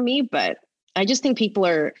case for me, but I just think people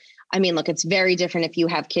look, it's very different if you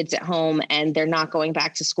have kids at home and they're not going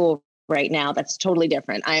back to school right now. That's totally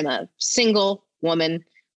different. I'm a single woman,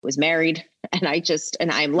 was married, and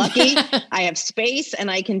I'm lucky. I have space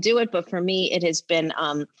and I can do it. But for me, it has been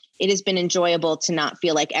enjoyable to not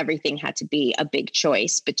feel like everything had to be a big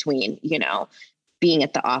choice between, being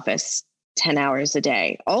at the office 10 hours a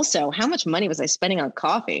day. Also, how much money was I spending on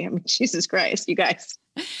coffee? I mean, Jesus Christ, you guys.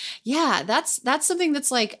 Yeah, that's something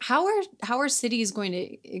that's like, how are cities going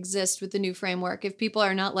to exist with the new framework if people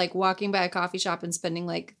are not walking by a coffee shop and spending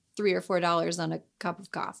 $3 or $4 on a cup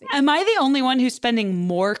of coffee? Am I the only one who's spending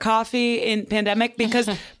more coffee in pandemic? Because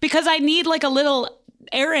I need a little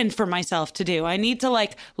errand for myself to do. I need to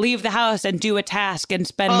leave the house and do a task and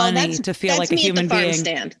spend money to feel like a human being.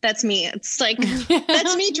 Stand. That's me. It's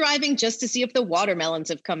that's me driving just to see if the watermelons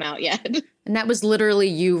have come out yet. And that was literally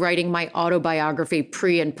you writing my autobiography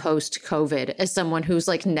pre and post COVID as someone who's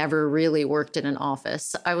never really worked in an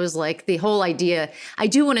office. I was the whole idea. I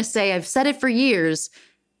do want to say, I've said it for years.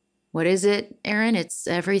 What is it, Erin?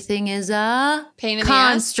 Everything is a pain in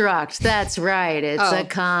construct. The ass? That's right. It's a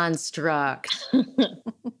construct.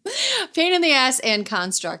 Pain in the ass and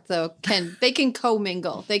construct, though, they can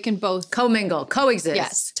commingle. They can both commingle, coexist.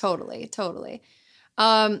 Yes, totally.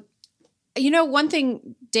 One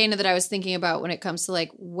thing, Dana, that I was thinking about when it comes to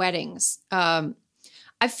weddings, I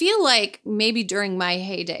feel like maybe during my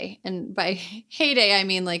heyday, and by heyday I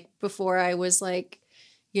mean before I was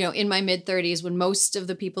in my mid 30s, when most of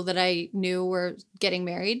the people that I knew were getting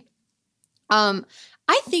married. I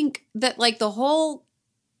think that the whole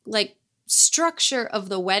structure of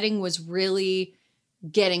the wedding was really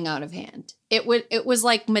getting out of hand. It was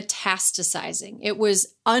like metastasizing. It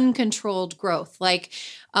was uncontrolled growth. Like,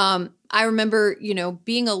 I remember,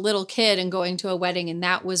 being a little kid and going to a wedding, and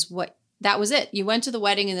that was it. You went to the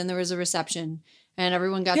wedding and then there was a reception and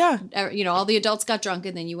everyone got, all the adults got drunk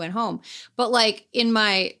and then you went home. But like in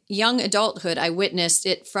my young adulthood, I witnessed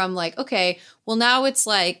it from like, okay, well now it's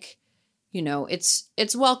like,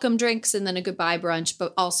 it's welcome drinks and then a goodbye brunch,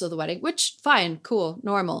 but also the wedding, which fine, cool,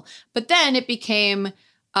 normal. But then it became,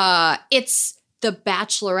 it's the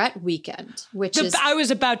bachelorette weekend, I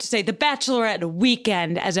was about to say the bachelorette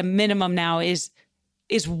weekend as a minimum now is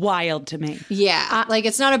wild to me. Yeah. Like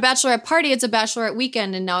it's not a bachelorette party, it's a bachelorette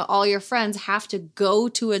weekend. And now all your friends have to go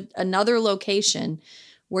to another location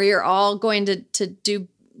where you're all going to do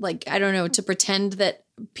like, I don't know, to pretend that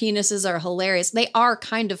penises are hilarious. They are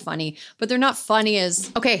kind of funny, but they're not funny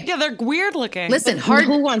as... Okay. Yeah, they're weird looking. Listen,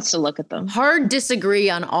 who wants to look at them? Hard disagree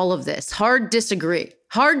on all of this. Hard disagree.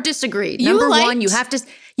 Number one, you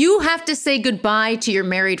have to say goodbye to your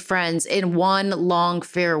married friends in one long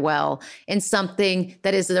farewell, in something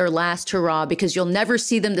that is their last hurrah, because you'll never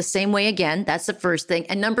see them the same way again. That's the first thing.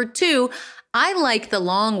 And number two, I like the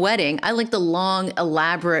long wedding. I like the long,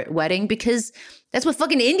 elaborate wedding because that's what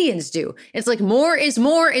fucking Indians do. It's like more is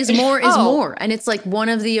more is more is more. And it's like one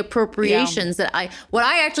of the appropriations that what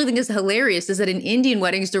I actually think is hilarious is that in Indian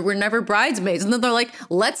weddings, there were never bridesmaids. And then they're like,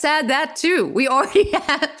 let's add that too. We already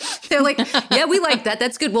have. They're like, yeah, we like that.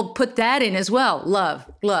 That's good. We'll put that in as well.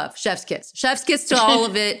 Love, chef's kiss. Chef's kiss to all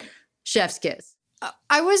of it. Chef's kiss.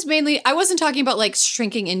 I wasn't talking about like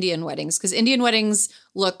shrinking Indian weddings because Indian weddings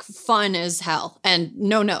look fun as hell and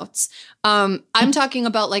no notes. I'm talking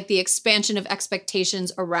about like the expansion of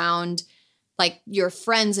expectations around like your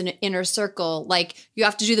friends in an inner circle. Like you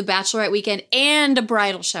have to do the bachelorette weekend and a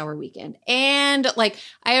bridal shower weekend. And like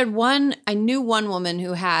I knew one woman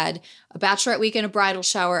who had a bachelorette weekend, a bridal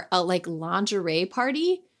shower, a like lingerie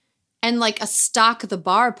party and like a stock the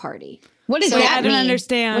bar party. What does that mean? I don't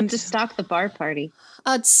understand. What's a stock the bar party?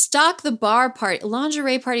 Stock the bar party.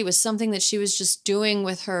 Lingerie party was something that she was just doing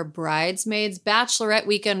with her bridesmaids. Bachelorette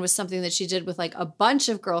weekend was something that she did with like a bunch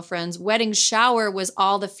of girlfriends. Wedding shower was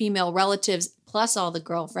all the female relatives plus all the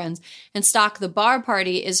girlfriends. And stock the bar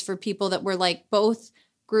party is for people that were like both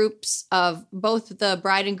groups of both the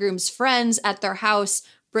bride and groom's friends at their house,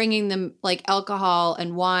 bringing them like alcohol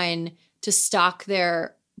and wine to stock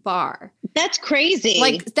their bar. That's crazy.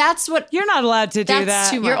 Like that's what you're not allowed to do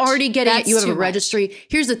that. You're already getting it. You have a registry.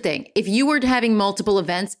 Here's the thing. If you were having multiple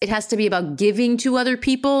events, it has to be about giving to other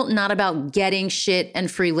people, not about getting shit and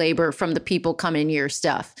free labor from the people coming to your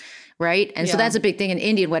stuff. Right. And so that's a big thing in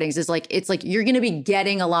Indian weddings is like, it's like, you're going to be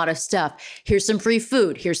getting a lot of stuff. Here's some free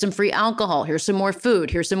food. Here's some free alcohol. Here's some more food.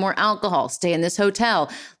 Here's some more alcohol. Stay in this hotel,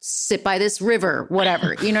 sit by this river,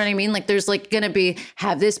 whatever. You know what I mean? Like there's like going to be,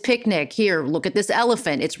 have this picnic here. Look at this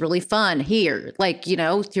elephant. It's really fun here. Like,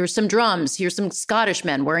 here's some drums. Here's some Scottish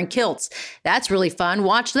men wearing kilts. That's really fun.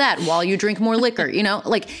 Watch that while you drink more liquor,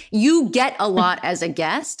 like you get a lot as a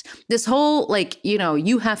guest. This whole, like,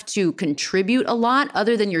 you have to contribute a lot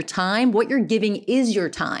other than your time. What you're giving is your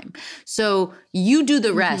time. So you do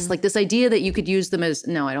the rest. Like this idea that you could use them as,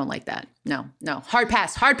 no, I don't like that. No. Hard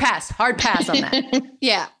pass on that.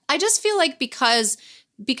 Yeah. I just feel like because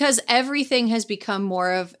everything has become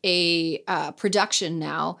more of a production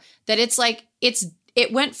now, that it's like,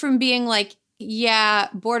 it went from being like, yeah,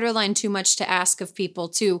 borderline too much to ask of people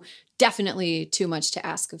to definitely too much to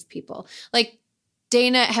ask of people. Like,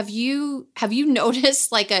 Dana, have you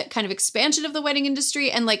noticed like a kind of expansion of the wedding industry?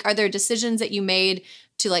 And like, are there decisions that you made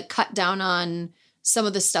to like cut down on some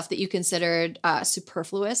of the stuff that you considered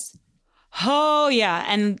superfluous? Oh yeah.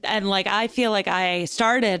 And like, I feel like I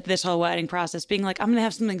started this whole wedding process being like, I'm going to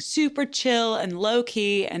have something super chill and low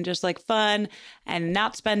key and just like fun and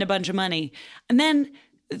not spend a bunch of money. And then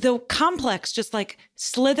the complex just like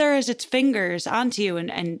slithers its fingers onto you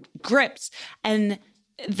and grips. And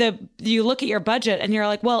you look at your budget and you're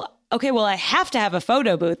like, well, I have to have a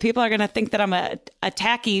photo booth. People are going to think that I'm a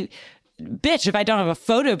tacky bitch if I don't have a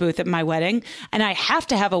photo booth at my wedding. And I have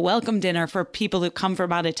to have a welcome dinner for people who come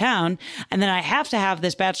from out of town. And then I have to have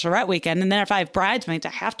this bachelorette weekend. And then if I have bridesmaids,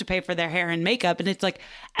 I have to pay for their hair and makeup. And it's like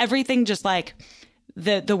everything just like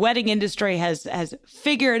the wedding industry has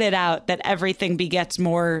figured it out that everything begets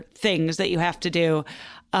more things that you have to do.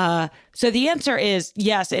 So the answer is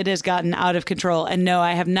yes, it has gotten out of control. And no,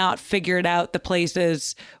 I have not figured out the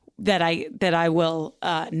places that I will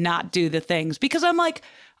not do the things because I'm like,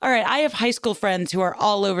 all right, I have high school friends who are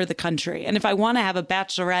all over the country. And if I want to have a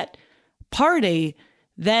bachelorette party,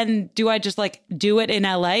 then do I just like do it in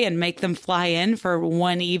LA and make them fly in for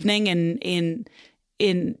one evening in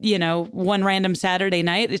in, one random Saturday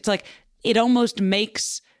night. It's like, it almost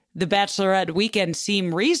makes the Bachelorette weekend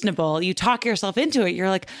seem reasonable. You talk yourself into it. You're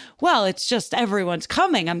like, well, it's just everyone's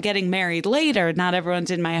coming. I'm getting married later. Not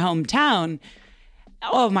everyone's in my hometown.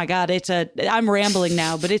 Oh my God, I'm rambling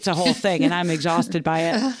now, but it's a whole thing and I'm exhausted by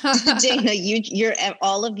it. Dana, you're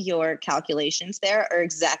all of your calculations there are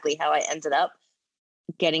exactly how I ended up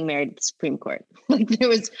getting married at the Supreme Court. Like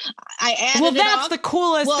I added Well, that's off. the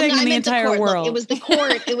coolest thing in the entire world. Look, it was the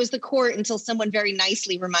court. It was the court until someone very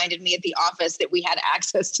nicely reminded me at the office that we had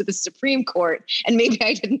access to the Supreme Court, and maybe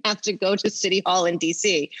I didn't have to go to City Hall in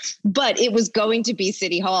DC. But it was going to be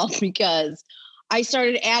City Hall because I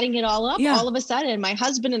started adding it all up. Yeah. All of a sudden, my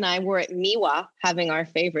husband and I were at Miwa having our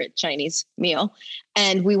favorite Chinese meal.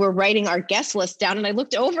 And we were writing our guest list down. And I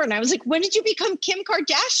looked over and I was like, when did you become Kim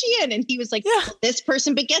Kardashian? And he was like, this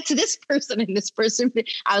person begets this person and this person.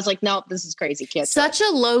 I was like, no, this is crazy, kid. Such a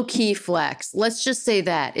low key flex. Let's just say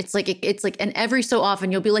that. It's like, and every so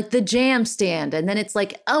often you'll be like the jam stand. And then it's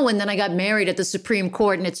like, oh, and then I got married at the Supreme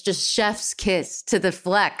Court and it's just chef's kiss to the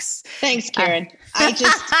flex. Thanks, Karen.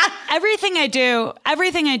 Everything I do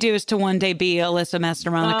is to one day be Alyssa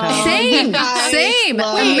Mastromonaco. Same.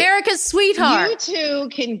 America's sweetheart. You two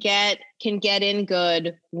can get in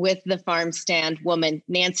good with the farm stand woman.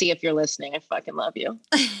 Nancy, if you're listening, I fucking love you.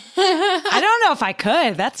 I don't know if I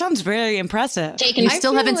could. That sounds very impressive. You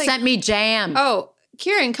still haven't sent me jam. Oh,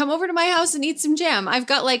 Kieran, come over to my house and eat some jam. I've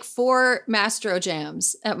got like 4 Mastro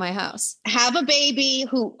jams at my house. Have a baby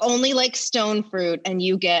who only likes stone fruit and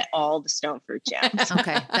you get all the stone fruit jams.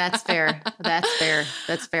 Okay, that's fair.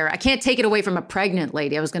 That's fair. I can't take it away from a pregnant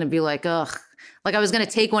lady. I was going to be like, ugh. Like I was going to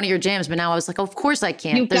take one of your jams, but now I was like, oh, of course I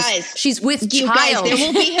can't. You guys, she's with you child. Guys, there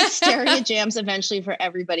will be hysteria jams eventually for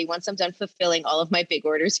everybody once I'm done fulfilling all of my big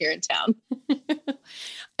orders here in town.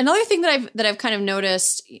 Another thing that I've kind of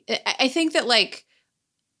noticed, I think that like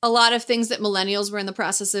a lot of things that millennials were in the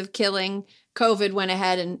process of killing, COVID went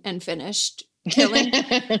ahead and finished killing.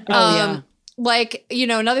 Like,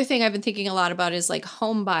 another thing I've been thinking a lot about is like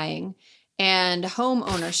home buying and home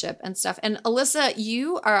ownership and stuff. And Alyssa,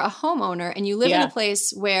 you are a homeowner and you live in a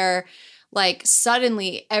place where like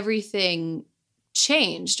suddenly everything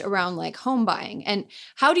changed around like home buying. And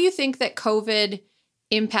how do you think that COVID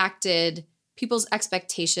impacted people's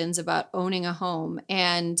expectations about owning a home?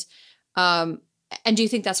 And do you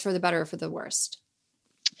think that's for the better or for the worst?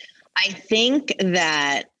 I think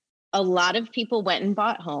that a lot of people went and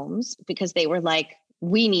bought homes because they were like,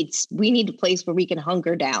 we need a place where we can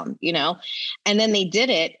hunker down, and then they did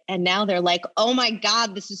it. And now they're like, oh my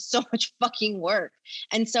God, this is so much fucking work.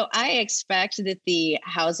 And so I expect that the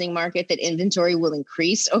housing market, that inventory will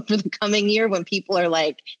increase over the coming year when people are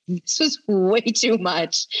like, this was way too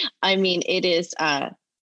much. I mean, it is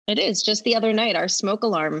just the other night, our smoke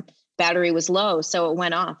alarm battery was low. So it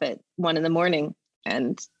went off at 1 a.m.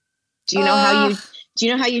 And do you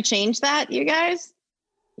know how you change that, you guys?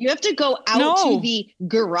 You have to go out to the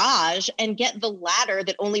garage and get the ladder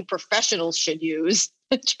that only professionals should use.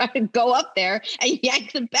 Try to go up there and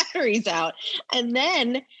yank the batteries out. And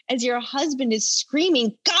then as your husband is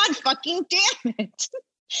screaming, God fucking damn it.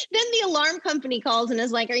 Then the alarm company calls and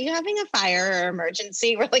is like, are you having a fire or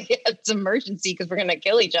emergency? We're like, yeah, it's emergency because we're going to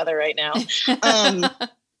kill each other right now.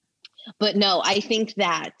 But no, I think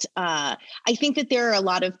that there are a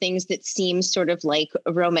lot of things that seem sort of like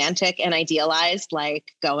romantic and idealized,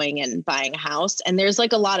 like going and buying a house. And there's like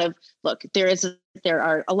there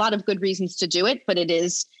are a lot of good reasons to do it, but it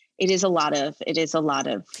is a lot of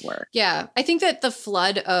work. Yeah. I think that the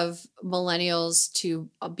flood of millennials to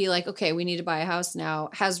be like, okay, we need to buy a house now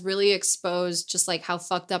has really exposed just like how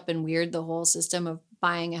fucked up and weird the whole system of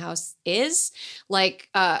buying a house is. Like,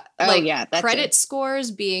 credit scores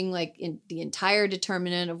being like the entire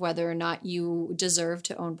determinant of whether or not you deserve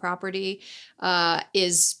to own property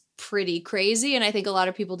is pretty crazy. And I think a lot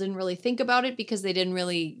of people didn't really think about it because they didn't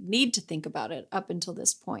really need to think about it up until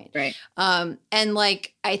this point. Right. And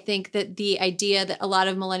like, I think that the idea that a lot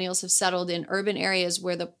of millennials have settled in urban areas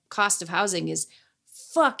where the cost of housing is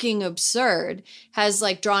fucking absurd has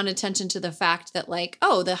like drawn attention to the fact that like,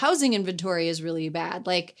 oh, the housing inventory is really bad.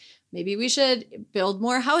 Like maybe we should build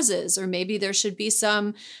more houses, or maybe there should be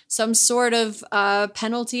some sort of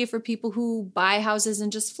penalty for people who buy houses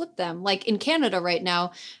and just flip them. Like in Canada right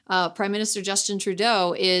now, Prime Minister Justin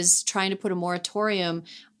Trudeau is trying to put a moratorium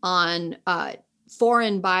on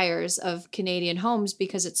foreign buyers of Canadian homes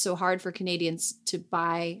because it's so hard for Canadians to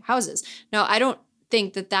buy houses. Now, I don't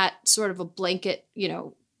think that sort of a blanket,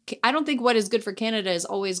 I don't think what is good for Canada is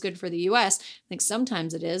always good for the US. I think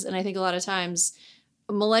sometimes it is. And I think a lot of times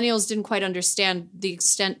millennials didn't quite understand the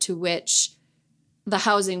extent to which the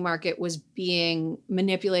housing market was being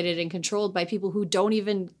manipulated and controlled by people who don't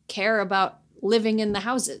even care about living in the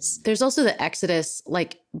houses. There's also the exodus,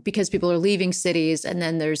 like, because people are leaving cities, and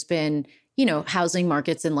then there's been, you know, housing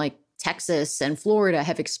markets in like Texas and Florida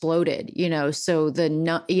have exploded, you know, so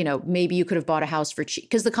maybe you could have bought a house for cheap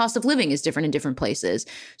because the cost of living is different in different places.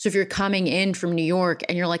 So if you're coming in from New York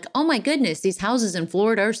and you're like, oh my goodness, these houses in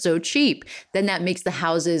Florida are so cheap, then that makes the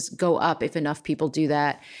houses go up if enough people do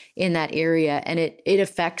that in that area. And it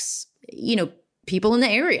affects, you know, people in the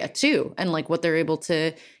area too, and like what they're able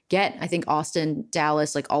to get. I think Austin,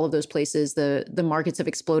 Dallas, like all of those places, the markets have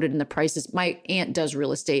exploded and the prices. My aunt does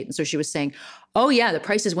real estate. And so she was saying, oh yeah, the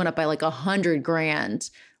prices went up by like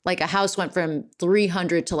 $100,000. Like a house went from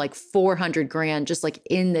 300 to like 400 grand just like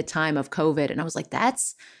in the time of COVID. And I was like,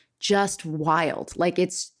 that's just wild. Like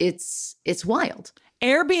it's wild.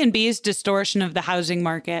 Airbnb's distortion of the housing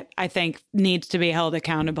market, I think, needs to be held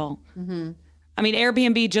accountable. Mm-hmm. I mean,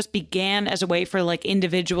 Airbnb just began as a way for like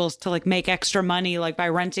individuals to like make extra money, like by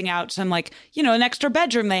renting out some like, you know, an extra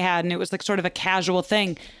bedroom they had. And it was like sort of a casual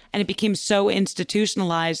thing. And it became so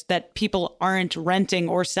institutionalized that people aren't renting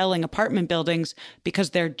or selling apartment buildings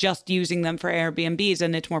because they're just using them for Airbnbs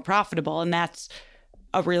and it's more profitable. And that's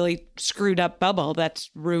a really screwed up bubble that's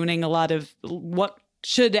ruining a lot of what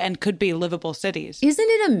should and could be livable cities. Isn't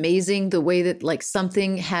it amazing the way that like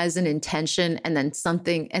something has an intention and then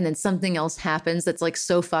something else happens that's like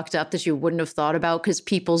so fucked up that you wouldn't have thought about because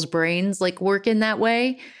people's brains like work in that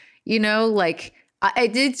way, you know, like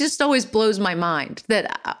it just always blows my mind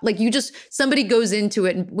that like somebody goes into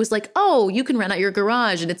it and was like, oh, you can rent out your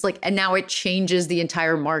garage. And it's like, and now it changes the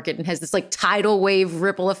entire market and has this like tidal wave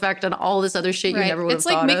ripple effect on all this other shit you never would have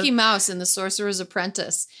thought of. It's like Mickey Mouse in The Sorcerer's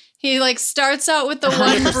Apprentice. He like starts out with the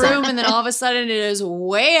one broom and then all of a sudden it is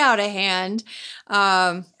way out of hand.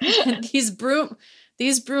 These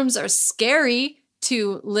brooms are scary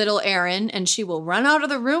to little Erin, and she will run out of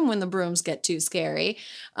the room when the brooms get too scary.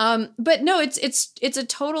 But no, it's a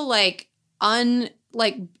total like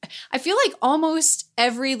I feel like almost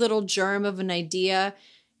every little germ of an idea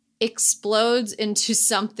explodes into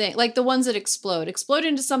something, like the ones that explode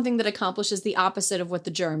into something that accomplishes the opposite of what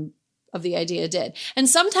the germ of the idea did. And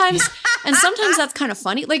sometimes that's kind of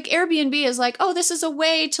funny. Like Airbnb is like, oh, this is a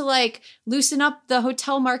way to like loosen up the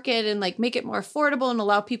hotel market and like make it more affordable and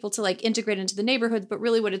allow people to like integrate into the neighborhoods. But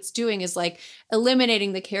really what it's doing is like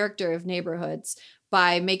eliminating the character of neighborhoods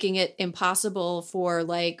by making it impossible for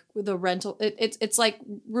like the rental. It's like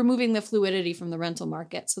removing the fluidity from the rental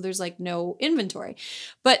market. So there's like no inventory.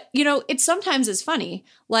 But, you know, it sometimes is funny,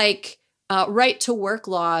 like right to work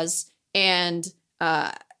laws and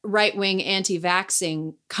right-wing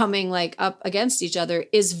anti-vaxxing coming like up against each other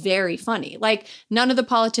is very funny. Like none of the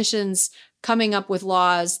politicians coming up with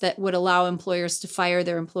laws that would allow employers to fire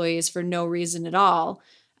their employees for no reason at all,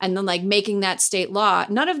 and then like making that state law,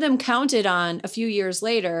 none of them counted on a few years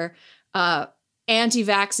later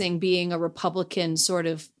anti-vaxxing being a Republican sort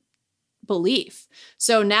of belief.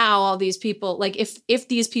 So now all these people, like if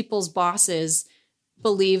these people's bosses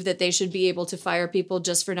believe that they should be able to fire people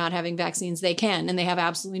just for not having vaccines, they can, and they have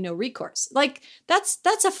absolutely no recourse. Like that's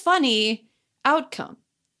a funny outcome,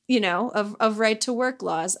 you know, of right to work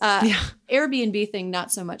laws. Airbnb thing,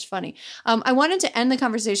 not so much funny. I wanted to end the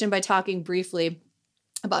conversation by talking briefly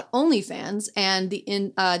about OnlyFans and the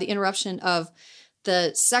interruption of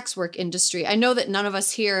the sex work industry. I know that none of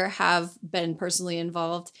us here have been personally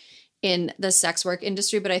involved in the sex work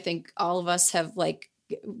industry, but I think all of us have like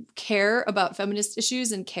care about feminist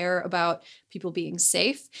issues and care about people being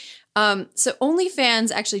safe. So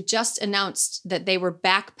OnlyFans actually just announced that they were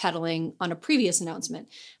backpedaling on a previous announcement.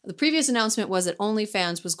 The previous announcement was that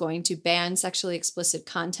OnlyFans was going to ban sexually explicit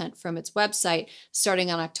content from its website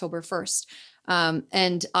starting on October 1st.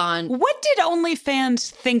 And on what did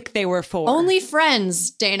OnlyFans think they were for? Only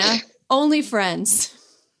friends, Dana. Only friends.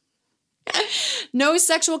 No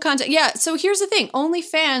sexual content. Yeah. So here's the thing.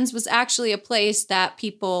 OnlyFans was actually a place that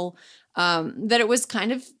people, that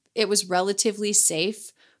it was relatively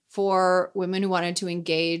safe for women who wanted to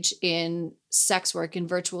engage in sex work, in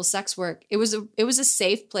virtual sex work. It was a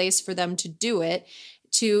safe place for them to do it,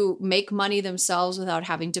 to make money themselves without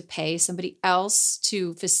having to pay somebody else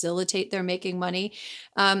to facilitate their making money.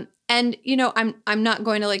 And, you know, I'm not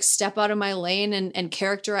going to like step out of my lane and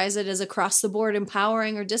characterize it as across the board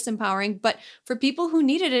empowering or disempowering, but for people who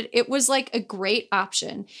needed it, it was like a great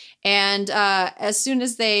option. And as soon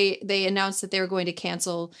as they announced that they were going to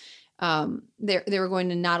cancel, they were going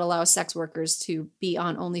to not allow sex workers to be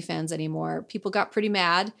on OnlyFans anymore, people got pretty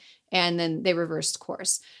mad and then they reversed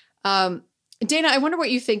course. Dana, I wonder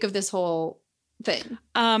what you think of this whole thing?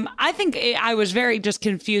 I think I was very just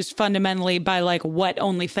confused fundamentally by like what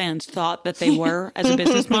OnlyFans thought that they were as a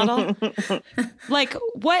business model. Like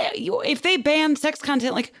what if they banned sex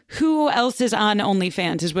content, like who else is on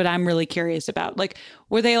OnlyFans is what I'm really curious about. Like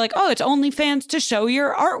were they like, oh, it's OnlyFans to show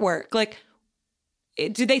your artwork? Like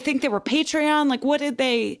did they think they were Patreon? Like what did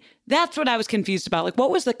they, that's what I was confused about. Like what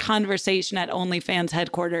was the conversation at OnlyFans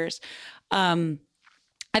headquarters?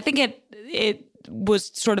 I think it was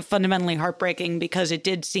sort of fundamentally heartbreaking because it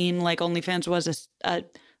did seem like OnlyFans was a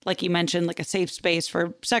like you mentioned, like a safe space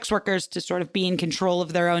for sex workers to sort of be in control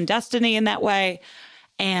of their own destiny in that way.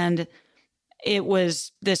 And it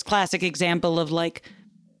was this classic example of like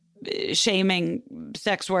shaming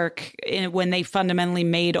sex work when they fundamentally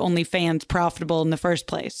made OnlyFans profitable in the first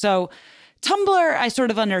place. So Tumblr, I sort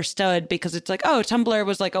of understood because it's like, oh, Tumblr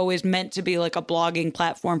was like always meant to be like a blogging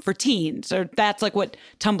platform for teens, or that's like what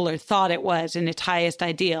Tumblr thought it was in its highest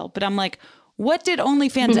ideal. But I'm like, what did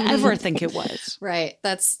OnlyFans ever think it was? Right.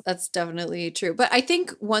 That's definitely true. But I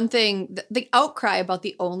think one thing, the outcry about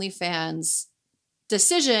the OnlyFans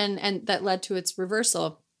decision and that led to its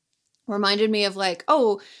reversal reminded me of like,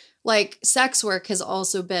 oh, like sex work has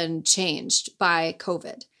also been changed by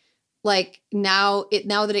COVID. Like now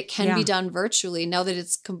that it can be done virtually, now that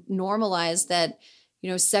it's normalized that, you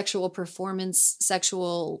know, sexual performance,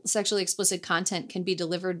 sexually explicit content can be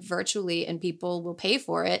delivered virtually and people will pay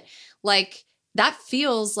for it. Like that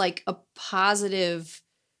feels like a positive,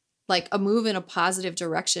 like a move in a positive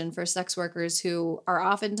direction for sex workers who are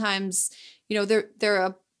oftentimes, you know, they're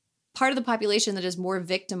a part of the population that is more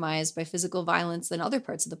victimized by physical violence than other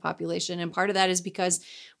parts of the population. And part of that is because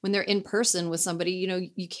when they're in person with somebody, you know,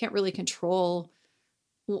 you can't really control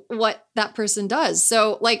what that person does.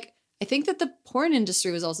 So like, I think that the porn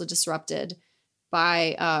industry was also disrupted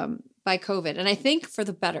by COVID. And I think for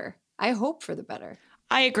the better. I hope for the better.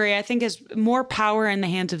 I agree. I think as more power in the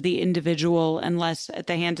hands of the individual and less at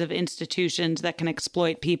the hands of institutions that can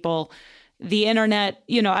exploit people. The internet,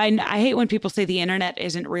 you know, I hate when people say the internet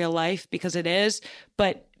isn't real life because it is,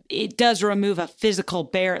 but it does remove a physical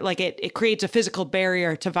barrier, like it creates a physical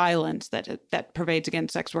barrier to violence that pervades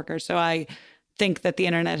against sex workers. So I think that the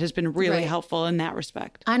internet has been really helpful in that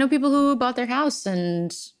respect. I know people who bought their house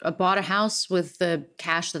and bought a house with the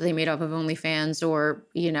cash that they made off of OnlyFans, or,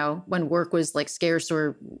 you know, when work was like scarce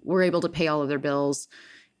or were able to pay all of their bills,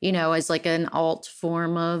 you know, as like an alt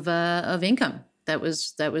form of income. That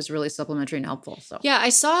was really supplementary and helpful. So yeah, I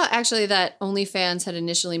saw actually that OnlyFans had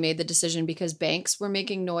initially made the decision because banks were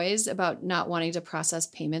making noise about not wanting to process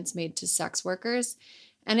payments made to sex workers.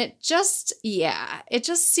 And it just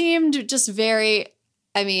seemed just very,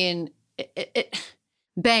 I mean,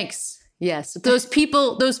 banks. Yes. Those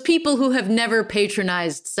people who have never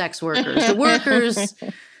patronized sex workers, the workers,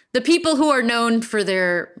 the people who are known for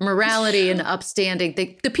their morality and upstanding,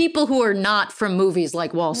 the people who are not from movies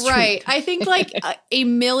like Wall Street. Right. I think like a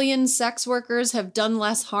million sex workers have done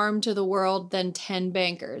less harm to the world than 10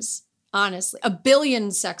 bankers. Honestly, 1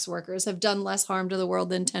 billion sex workers have done less harm to the world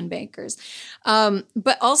than 10 bankers.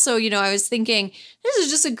 But also, you know, I was thinking, this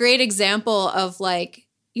is just a great example of like,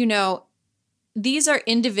 you know, these are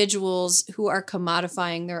individuals who are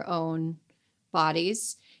commodifying their own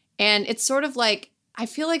bodies. And it's sort of like, I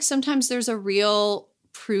feel like sometimes there's a real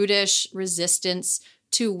prudish resistance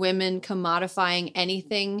to women commodifying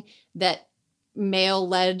anything that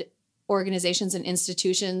male-led organizations and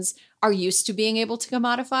institutions are used to being able to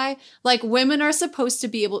commodify. Like women are supposed to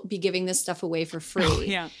be giving this stuff away for free. Oh,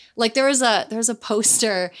 yeah. Like there's a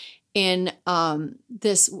poster in the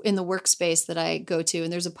workspace that I go to,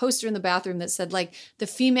 and there's a poster in the bathroom that said like the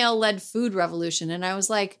female-led food revolution. And I was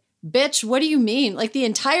like, bitch, what do you mean? Like the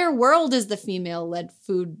entire world is the female-led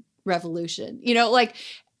food revolution. You know, like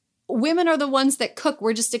women are the ones that cook.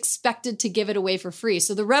 We're just expected to give it away for free.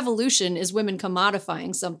 So the revolution is women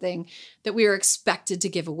commodifying something that we are expected to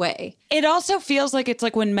give away. It also feels like it's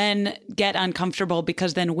like when men get uncomfortable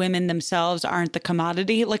because then women themselves aren't the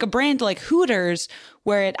commodity. Like a brand like Hooters,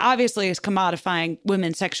 where it obviously is commodifying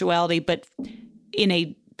women's sexuality, but in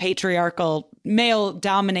a patriarchal,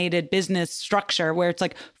 male-dominated business structure where it's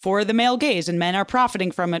like for the male gaze and men are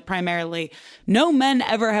profiting from it primarily. No men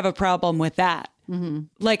ever have a problem with that. Mm-hmm.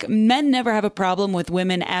 Like men never have a problem with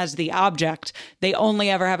women as the object. They only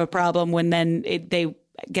ever have a problem when then they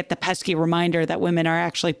get the pesky reminder that women are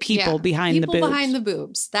actually people behind the boobs. People behind the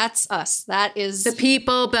boobs. That's us. That is the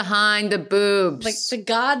people behind the boobs. Like the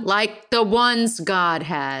God. Like the ones God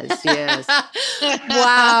has. Yes.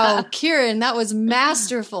 Wow. Kieran, that was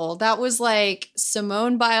masterful. That was like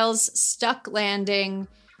Simone Biles' Stuck Landing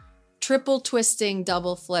triple twisting,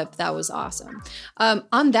 double flip. That was awesome.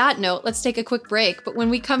 On that note, let's take a quick break. But when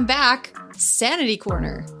we come back, Sanity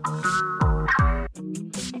Corner.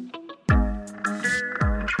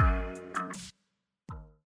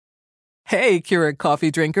 Hey, Keurig coffee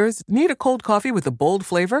drinkers. Need a cold coffee with a bold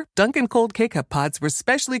flavor? Dunkin' Cold K-Cup pods were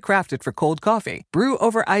specially crafted for cold coffee. Brew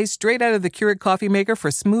over ice straight out of the Keurig coffee maker for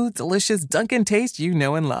smooth, delicious Dunkin' taste you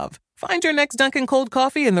know and love. Find your next Dunkin' Cold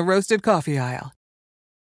coffee in the roasted coffee aisle.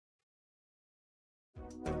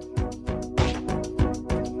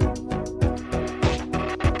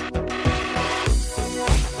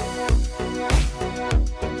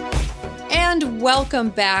 And welcome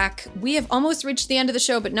back. We have almost reached the end of the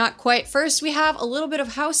show, but not quite. First, we have a little bit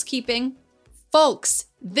of housekeeping. Folks,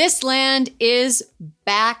 This Land is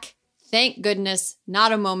back. Thank goodness.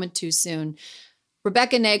 Not a moment too soon.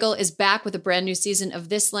 Rebecca Nagel is back with a brand new season of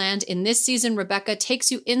This Land. In this season, Rebecca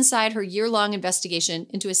takes you inside her year-long investigation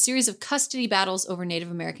into a series of custody battles over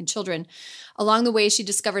Native American children. Along the way, she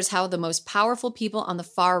discovers how the most powerful people on the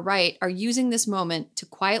far right are using this moment to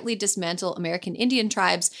quietly dismantle American Indian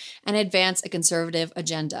tribes and advance a conservative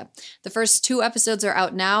agenda. The first 2 episodes are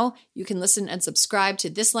out now. You can listen and subscribe to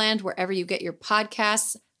This Land wherever you get your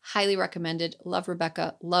podcasts. Highly recommended. Love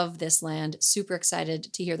Rebecca. Love This Land. Super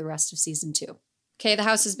excited to hear the rest of season 2. Okay, the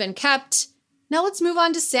house has been kept. Now let's move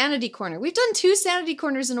on to Sanity Corner. We've done 2 Sanity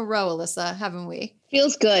Corners in a row, Alyssa, haven't we?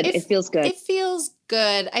 Feels good. It feels good. It feels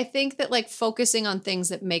good. I think that like focusing on things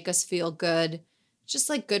that make us feel good, just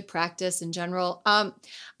like good practice in general. I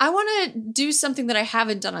want to do something that I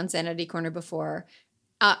haven't done on Sanity Corner before.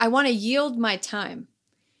 I want to yield my time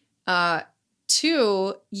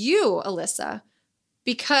to you, Alyssa,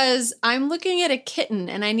 because I'm looking at a kitten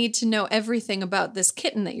and I need to know everything about this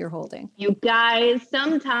kitten that you're holding. You guys,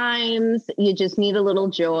 sometimes you just need a little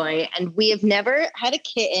joy. And we have never had a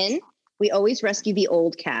kitten. We always rescue the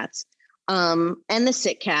old cats and the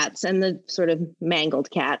sick cats and the sort of mangled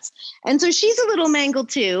cats. And so she's a little mangled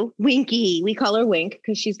too. Winky. We call her Wink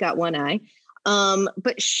because she's got one eye.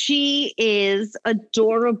 But she is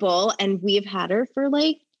adorable. And we've had her for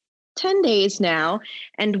like 10 days now,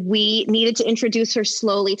 and we needed to introduce her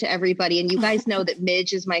slowly to everybody. And you guys know that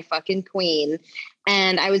Midge is my fucking queen.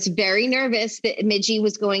 And I was very nervous that Midgie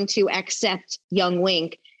was going to accept young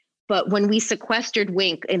Wink. But when we sequestered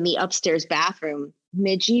Wink in the upstairs bathroom,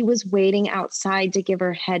 Midgie was waiting outside to give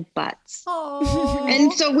her headbutts.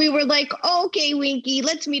 And so we were like, okay, Winky,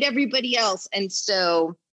 let's meet everybody else. And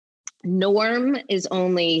so Norm is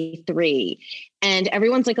only 3. And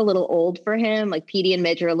everyone's like a little old for him. Like Petey and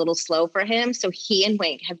Midge are a little slow for him. So he and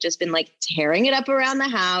Wink have just been like tearing it up around the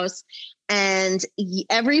house. And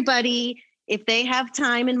everybody, if they have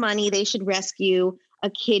time and money, they should rescue a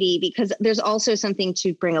kitty, because there's also something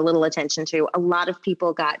to bring a little attention to. A lot of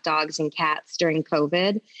people got dogs and cats during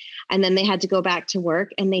COVID, and then they had to go back to work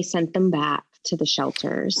and they sent them back to the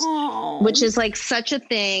shelters, which is like such a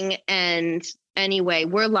thing. And anyway,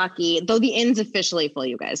 we're lucky, though the inn's officially full,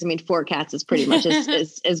 you guys. I mean, 4 cats is pretty much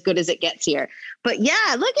as good as it gets here. But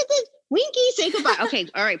yeah, look at this. Winky, say goodbye. Okay.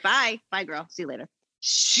 All right. Bye. Bye, girl. See you later.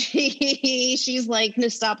 She's like, no,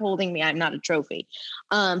 stop holding me. I'm not a trophy.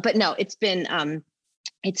 But no, it's been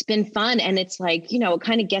fun. And it's like, you know, it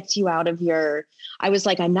kind of gets you out of I was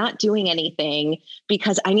like, I'm not doing anything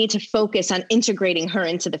because I need to focus on integrating her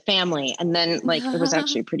into the family. And then like, it was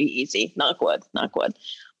actually pretty easy. Knock wood.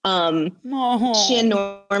 She and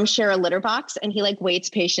Norm share a litter box, and he like waits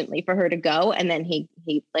patiently for her to go. And then he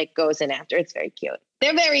like goes in after. It's very cute.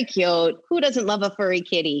 They're very cute. Who doesn't love a furry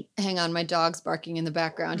kitty? Hang on. My dog's barking in the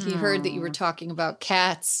background. He heard that you were talking about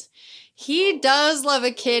cats. He does love a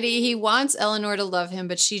kitty. He wants Eleanor to love him,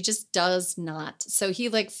 but she just does not. So he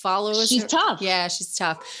like follows She's her. tough. Yeah, she's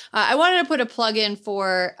tough. I wanted to put a plug in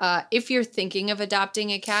for if you're thinking of adopting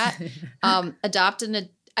a cat, a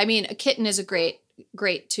kitten is a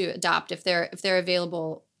great to adopt if they're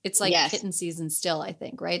available. It's like kitten season still, I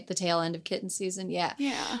think, right? The tail end of kitten season. Yeah.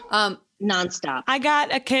 Yeah. Nonstop. I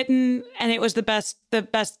got a kitten and it was the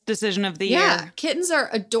best decision of the year. Yeah, kittens are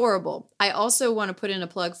adorable. I also want to put in a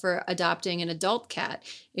plug for adopting an adult cat.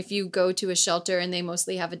 If you go to a shelter and they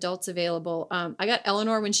mostly have adults available. I got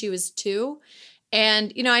Eleanor when she was 2.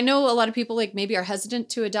 And, you know, I know a lot of people like maybe are hesitant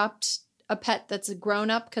to adopt a pet that's a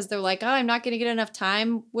grown up because they're like, oh, I'm not going to get enough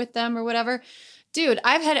time with them or whatever. Dude,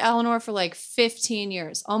 I've had Eleanor for like 15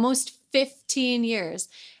 years, almost 15 years.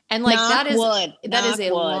 And like that is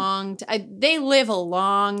a long time. They live a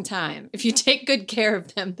long time. If you take good care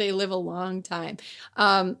of them, they live a long time.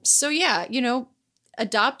 So yeah, you know,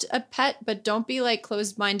 adopt a pet, but don't be like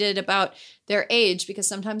closed-minded about their age, because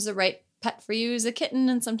sometimes the right pet for you is a kitten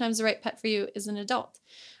and sometimes the right pet for you is an adult.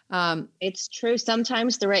 It's true.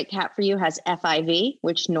 Sometimes the right cat for you has FIV,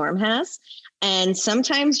 which Norm has. And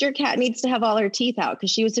sometimes your cat needs to have all her teeth out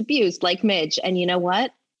because she was abused like Midge. And you know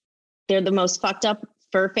what? They're the most fucked up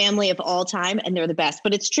fur family of all time. And they're the best.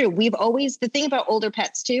 But it's true. The thing about older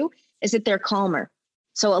pets too, is that they're calmer.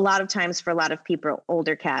 So a lot of times for a lot of people,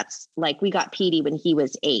 older cats, like we got Petey when he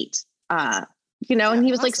was 8, and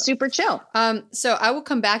he was like super chill. So I will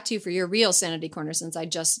come back to you for your real sanity corner since I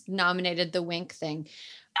just nominated the wink thing.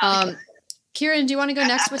 Kieran, do you want to go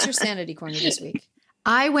next? What's your sanity corner this week?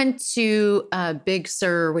 I went to Big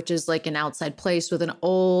Sur, which is like an outside place with an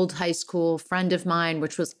old high school friend of mine,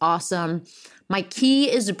 which was awesome. My key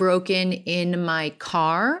is broken in my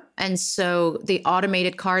car. And so the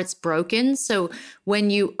automated car, it's broken. So when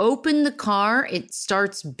you open the car, it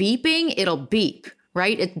starts beeping. It'll beep,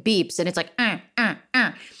 right? It beeps and it's like,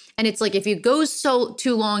 And it's like, if you go so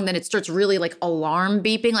too long, then it starts really like alarm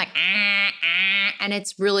beeping, like, and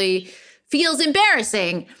it's really feels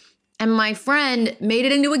embarrassing. And my friend made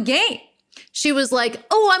it into a game. She was like,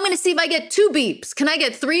 oh, I'm going to see if I get 2 beeps. Can I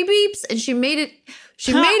get 3 beeps? And she made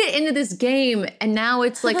it into this game. And now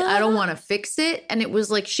it's like, I don't want to fix it. And it was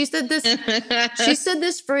like, she said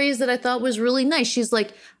this phrase that I thought was really nice. She's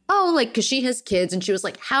like, oh, like, cause she has kids. And she was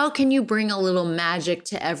like, how can you bring a little magic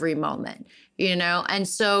to every moment? And I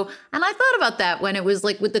thought about that when it was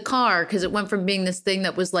like with the car, because it went from being this thing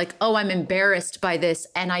that was like, oh, I'm embarrassed by this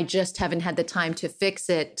and I just haven't had the time to fix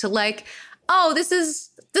it, to like, oh, this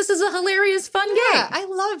is a hilarious, fun game. I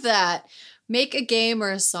love that. Make a game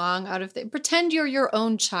or a song out of it. Pretend you're your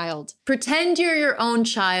own child. Pretend you're your own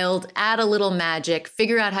child. Add a little magic.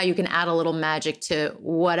 Figure out how you can add a little magic to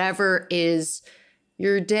whatever is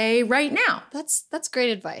your day right now. That's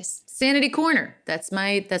great advice. Sanity Corner. That's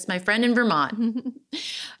my friend in Vermont.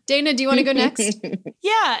 Dana, do you want to go next?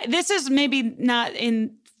 Yeah, this is maybe not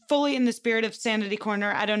fully in the spirit of Sanity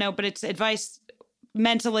Corner. I don't know, but it's advice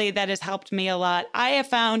mentally that has helped me a lot. I have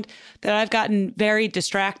found that I've gotten very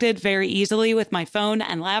distracted very easily with my phone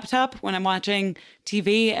and laptop when I'm watching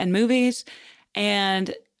TV and movies.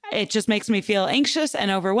 And it just makes me feel anxious and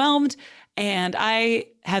overwhelmed. And I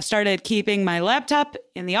have started keeping my laptop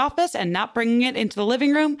in the office and not bringing it into the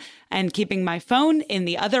living room, and keeping my phone in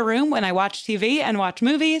the other room when I watch TV and watch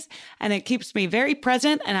movies. And it keeps me very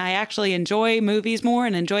present. And I actually enjoy movies more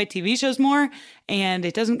and enjoy TV shows more. And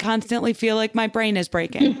it doesn't constantly feel like my brain is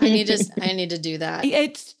breaking. I need to do that.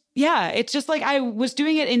 It's just like I was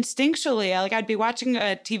doing it instinctually. I'd be watching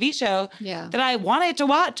a TV show that I wanted to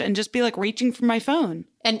watch and just be like reaching for my phone.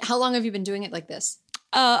 And how long have you been doing it like this?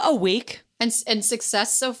 A week. And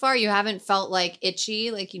success so far? You haven't felt like itchy,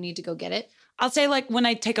 like you need to go get it? I'll say like when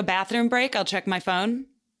I take a bathroom break, I'll check my phone,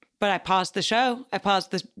 but I pause the show. I pause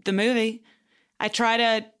the movie. I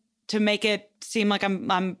try to make it seem like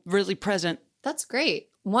I'm really present. That's great.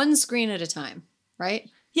 One screen at a time, right?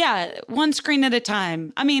 Yeah, one screen at a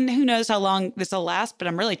time. I mean, who knows how long this will last, but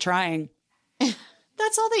I'm really trying.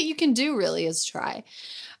 That's all that you can do really is try.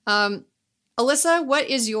 Alyssa, what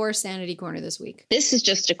is your sanity corner this week? This is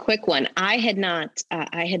just a quick one. I had not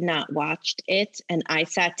watched it, and I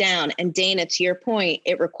sat down. And Dana, to your point,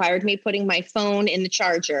 it required me putting my phone in the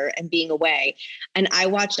charger and being away. And I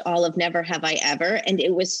watched all of Never Have I Ever, and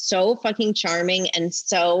it was so fucking charming and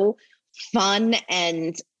so fun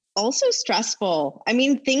and also stressful. I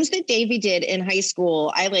mean, things that Davey did in high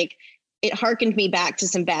school, it harkened me back to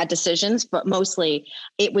some bad decisions, but mostly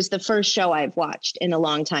it was the first show I've watched in a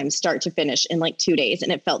long time, start to finish, in like 2 days.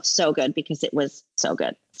 And it felt so good because it was so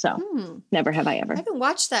good. So Never Have I Ever. I haven't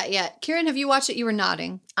watched that yet. Kieran, have you watched it? You were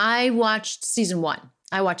nodding. I watched season 1.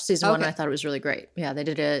 I watched season 1 and I thought it was really great. Yeah, they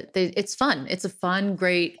did it's fun. It's a fun,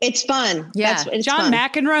 great. It's fun. Yeah. It's John fun.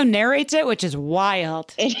 McEnroe narrates it, which is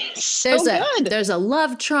wild. It is so good. There's a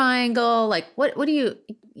love triangle. Like what do you,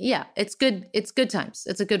 yeah, it's good. It's good times.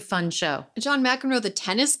 It's a good, fun show. John McEnroe, the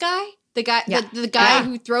tennis guy? The guy, the guy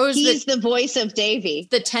who throws He's the voice of Davey.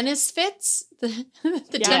 The tennis fits?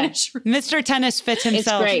 The tennis. Mr. Tennis fits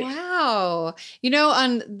himself. It's great. Wow.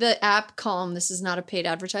 On the app Calm, this is not a paid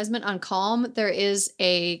advertisement. On Calm, there is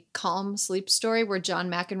a Calm sleep story where John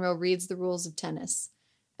McEnroe reads the rules of tennis.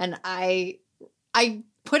 And I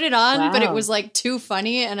put it on, but it was like too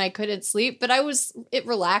funny and I couldn't sleep. But it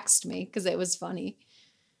relaxed me because it was funny.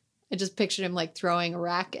 I just pictured him like throwing a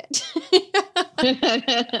racket.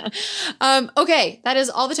 Okay, that is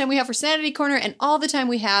all the time we have for Sanity Corner and all the time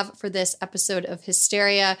we have for this episode of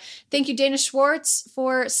Hysteria. Thank you, Dana Schwartz,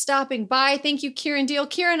 for stopping by. Thank you, Kieran Deal.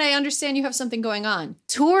 Kieran, I understand you have something going on.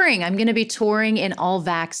 Touring. I'm going to be touring in all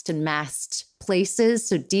vaxxed and masked places.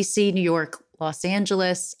 So DC, New York, Los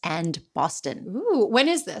Angeles, and Boston. Ooh, when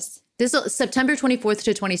is this? This September 24th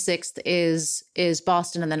to 26th is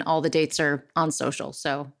Boston, and then all the dates are on social.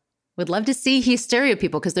 So would love to see Hysteria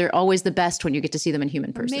people because they're always the best when you get to see them in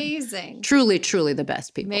human person. Amazing. Truly, truly the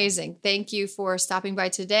best people. Amazing. Thank you for stopping by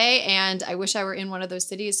today. And I wish I were in one of those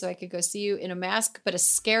cities so I could go see you in a mask, but a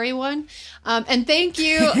scary one. And thank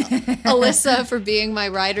you, Alyssa, for being my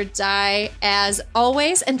ride or die as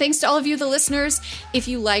always. And thanks to all of you, the listeners. If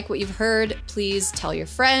you like what you've heard, please tell your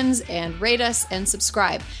friends and rate us and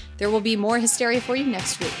subscribe. There will be more Hysteria for you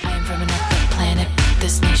next week. I am from another planet.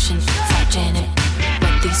 This nation, fought Janet.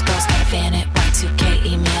 These girls got a fan at Y2K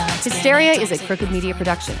email. Hysteria is a Crooked Media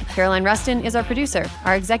production. Caroline Rustin is our producer.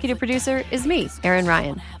 Our executive producer is me, Erin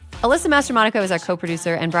Ryan. Alyssa Mastromonaco is our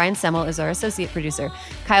co-producer, and Brian Semmel is our associate producer.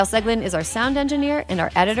 Kyle Seglin is our sound engineer, and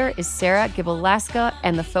our editor is Sarah Gibalaska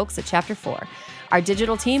and the folks at Chapter 4. Our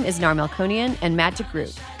digital team is Nar Melkonian and Matt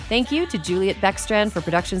DeGroot. Thank you to Juliet Beckstrand for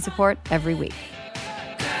production support every week.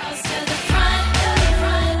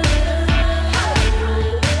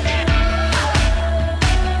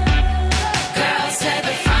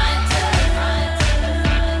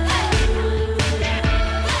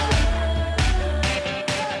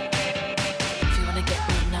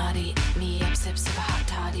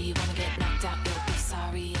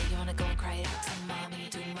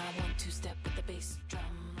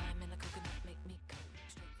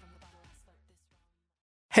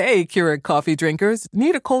 Hey, Keurig coffee drinkers.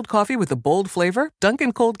 Need a cold coffee with a bold flavor?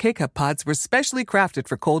 Dunkin' Cold K-Cup pods were specially crafted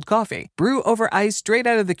for cold coffee. Brew over ice straight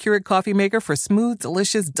out of the Keurig coffee maker for smooth,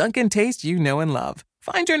 delicious Dunkin' taste you know and love.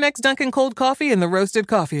 Find your next Dunkin' Cold coffee in the roasted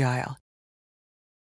coffee aisle.